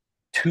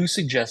 2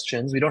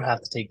 suggestions. We don't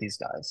have to take these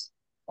guys.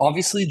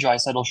 Obviously,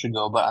 Draisaitl should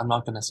go, but I'm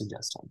not going to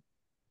suggest him.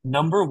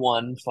 Number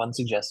 1 fun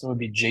suggestion would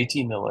be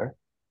JT Miller.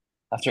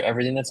 After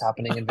everything that's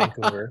happening in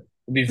Vancouver,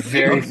 it'd be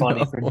very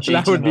funny for JT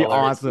That would be Miller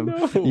awesome.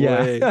 No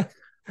Yeah. way.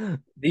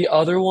 The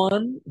other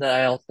one that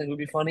I also think would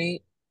be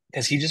funny,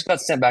 because he just got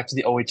sent back to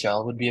the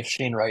OHL, would be if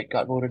Shane Wright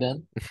got voted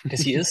in,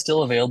 because he is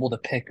still available to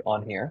pick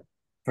on here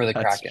for the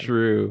That's Kraken.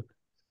 true.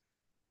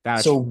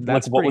 So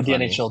That's what pretty would the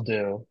funny. NHL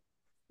do?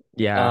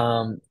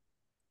 Yeah.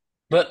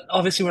 But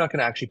obviously we're not going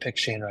to actually pick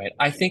Shane Wright.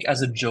 I think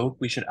as a joke,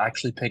 we should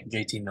actually pick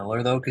JT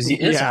Miller though, because he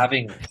is Yeah.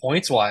 having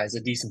points wise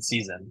a decent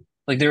season.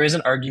 Like there is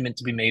an argument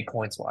to be made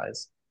points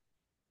wise.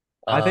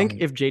 I think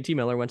if JT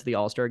Miller went to the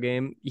All-Star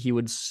game, he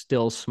would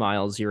still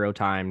smile 0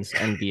 times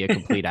and be a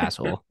complete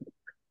asshole.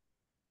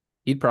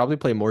 He'd probably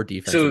play more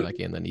defense So- in that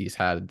game than he's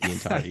had the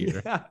entire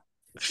year. Yeah.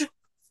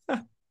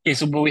 Okay,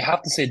 so but we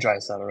have to say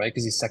Draisaitl, right?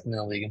 Because he's second in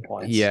the league in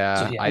points.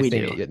 Yeah, So, I we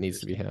think do. it needs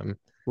to be him.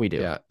 We do.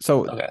 Yeah.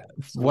 So Okay.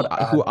 So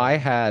who I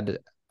had,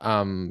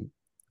 I'm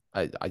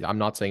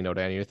not saying no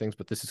to any of your things,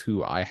 but this is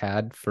who I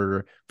had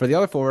for the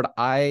other forward.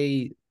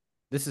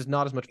 This is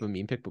not as much of a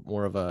meme pick, but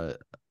more of a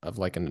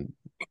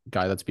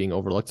guy that's being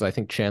overlooked. So I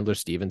think Chandler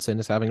Stevenson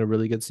is having a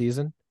really good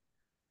season.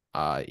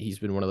 He's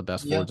been one of the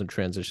best forwards in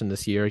transition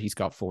this year. He's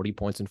got 40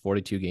 points in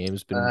 42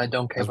 games. Been I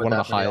don't care as about one of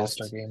that the for the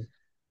highest. All-Star game.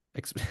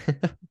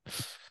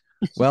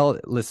 Well,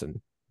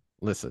 listen.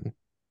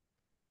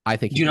 I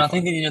think Do you not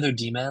think they need another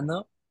D-man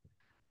though?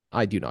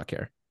 I do not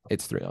care.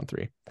 It's 3-on-3.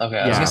 Okay, I was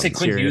Yeah, gonna say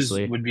Quinn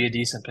seriously. Hughes would be a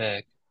decent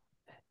pick.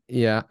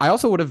 Yeah, I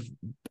also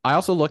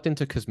looked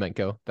into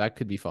Kuzmenko. That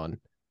could be fun.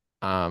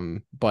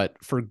 But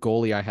for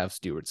goalie, I have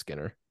Stuart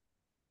Skinner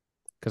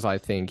because I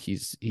think the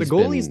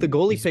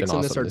goalie picks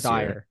in this awesome are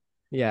dire. year.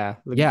 Yeah.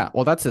 Yeah,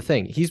 well, that's the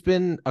thing. He's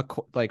been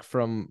like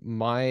from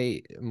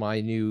my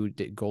new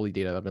goalie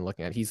data I've been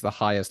looking at. He's the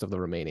highest of the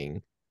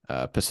remaining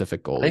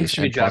Pacific goalies. I think it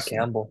should be And Jack plus,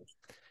 Campbell.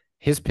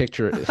 His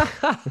picture's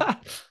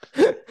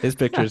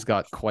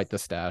got quite the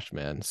stash,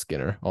 man.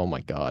 Skinner. Oh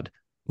my God.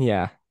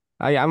 Yeah.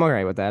 I'm all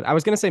right with that. I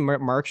was gonna say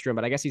Markstrom,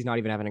 but I guess he's not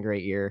even having a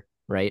great year,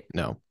 right?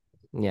 No,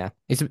 Yeah.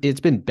 it's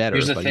been better,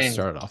 Here's the but he thing.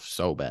 started off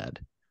so bad.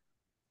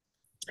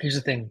 Here's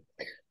the thing.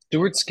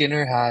 Stuart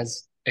Skinner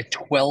has a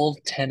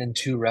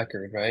 12-10-2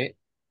 record, right?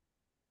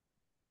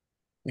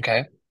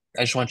 Okay.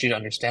 I just want you to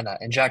understand that.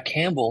 And Jack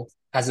Campbell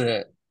has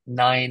a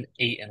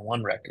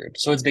 9-8-1 record.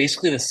 So it's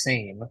basically the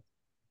same.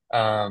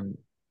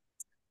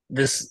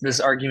 This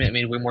argument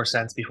made way more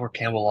sense before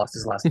Campbell lost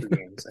his last 2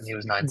 games and he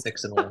was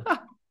 9-6-1.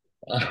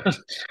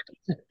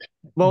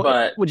 Well,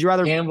 But would you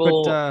rather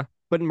Campbell-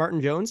 put in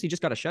Martin Jones? He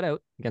just got a shutout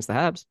against the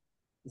Habs.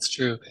 It's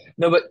true.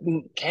 No, but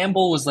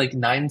Campbell was like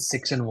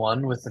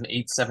 9-6-1 with an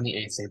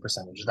 878 save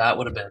percentage. That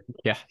would have been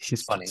Yeah,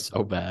 he's funny.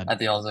 so bad. at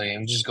the All-Star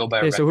game. Just go by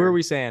Okay, so who are record.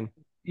 we saying?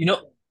 You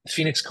know,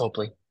 Phoenix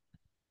Copley.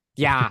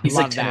 Yeah, He's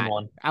love like that.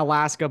 10-1.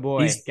 Alaska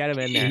boy. He's- Get him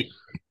in there.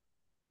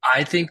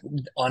 I think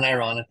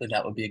unironically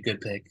that would be a good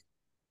pick.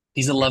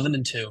 He's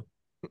 11-2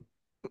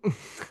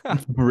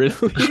 Really?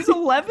 He's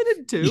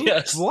 11-2.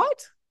 Yes.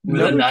 What?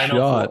 with No a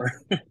 904.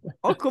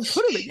 Oh, go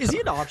put him. Is he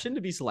an option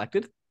to be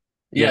selected?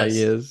 Yeah, Yes.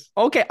 he is.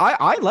 Okay,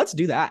 I let's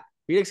do that.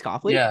 Phoenix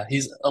Copley. Yeah,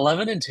 he's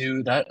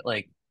 11-2.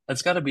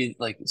 That's got to be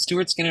like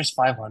Stuart Skinner's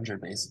 500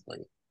 basically.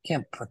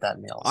 Can't put that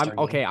in the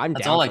All-Star game. I'm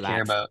That's down all for I care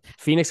that. about.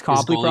 Phoenix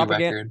Copley goalie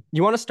propaganda. record.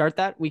 You want to start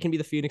that? We can be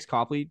the Phoenix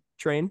Copley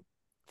train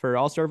for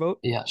All-Star vote.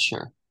 Yeah,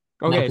 sure.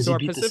 Okay, No, 'cause so he our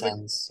beat the Pacific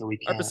Sens, so we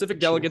our can't Pacific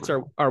choose delegates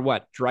for are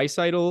what?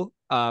 Draisaitl,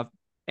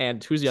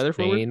 and who's the other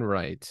forward? Shane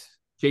Wright.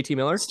 JT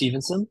Miller.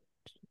 Stevenson?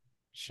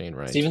 Shane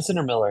Wright. Stevenson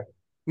or Miller?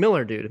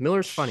 Miller, dude.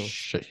 Miller's funny.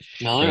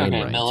 Miller, Shane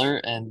okay, Wright. Miller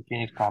and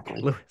Phoenix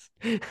Copley. Lewis.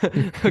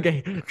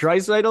 Okay,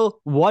 Draisaitl,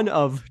 one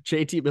of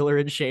JT Miller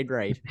and Shane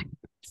Wright,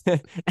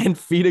 and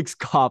Phoenix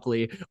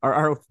Copley are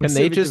our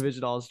Pacific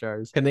Division All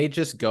Stars. Can they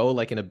just go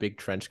like in a big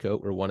trench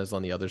coat where one is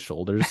on the other's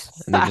shoulders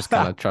and they just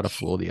kind of try to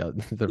fool the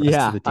rest of the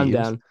teams? I'm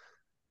down.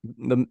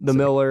 The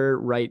Miller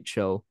Wright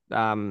show.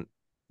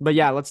 But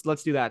yeah, let's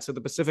do that. So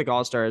the Pacific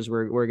All Stars,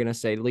 we're gonna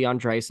say Leon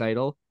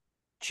Draisaitl,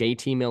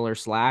 JT Miller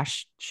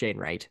 / Shane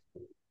Wright,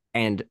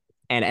 and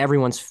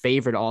everyone's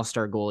favorite All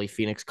Star goalie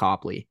Phoenix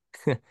Copley,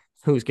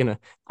 who's gonna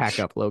pack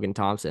up Logan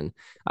Thompson.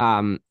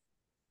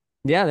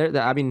 Yeah,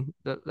 I mean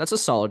that's a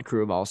solid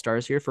crew of All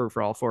Stars here for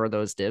all 4 of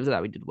those divs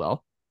that we did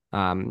well.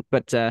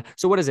 But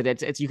so what is it?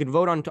 It's you can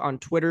vote on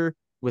Twitter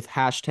with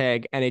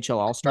hashtag NHL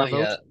All Star Not vote.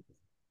 yet.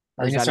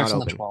 I Or is think it that starts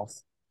not on the open?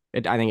 12th.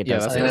 I think it Yeah,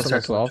 does. that's I think that's it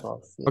on starts the on the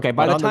 12th. 12th. Okay,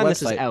 by But the on the time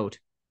this is website- out.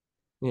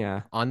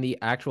 Yeah. On the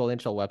actual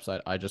NHL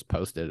website, I just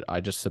posted. I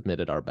just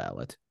submitted our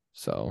ballot.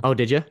 So Oh,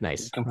 did you?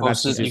 Nice. You can Well,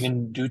 that's post it. You easy.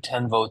 can do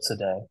 10 votes a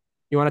day.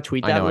 You want to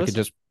tweet I that? know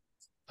Lewis?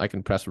 I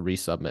can press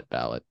resubmit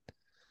ballot.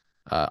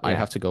 Yeah. I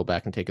have to go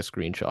back and take a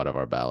screenshot of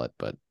our ballot,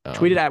 but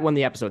tweet it at when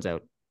the episode's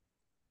out.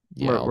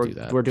 Yeah, I'll do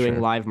that. We're doing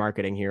sure. live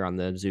marketing here on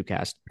the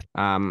ZooCast.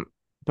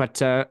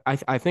 But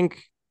I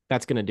think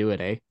that's gonna do it,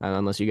 eh?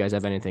 Unless you guys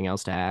have anything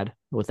else to add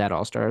with that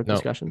All-Star No,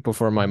 discussion.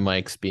 before my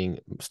mic's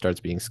starts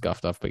being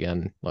scuffed up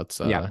again.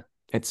 Let's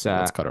It's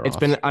let's cut her it's off.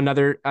 been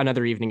another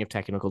evening of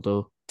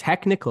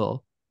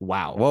technical.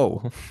 Wow.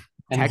 Whoa.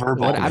 And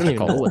verbal. I don't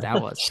even know what that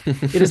was.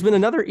 It has been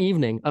another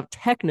evening of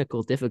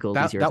technical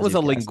difficulties here. That at was the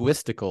a ZooCast.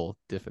 linguistical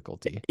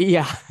difficulty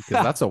Yeah.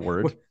 because that's a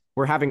word.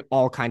 We're having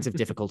all kinds of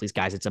difficulties,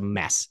 guys. It's a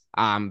mess.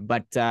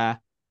 But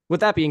with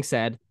that being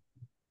said,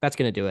 that's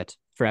going to do it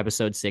for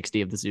episode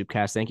 60 of the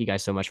Zoopcast. Thank you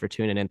guys so much for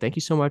tuning in. Thank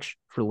you so much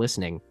for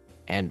listening.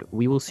 And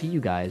we will see you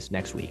guys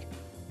next week.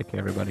 Take care,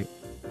 everybody.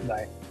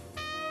 Bye.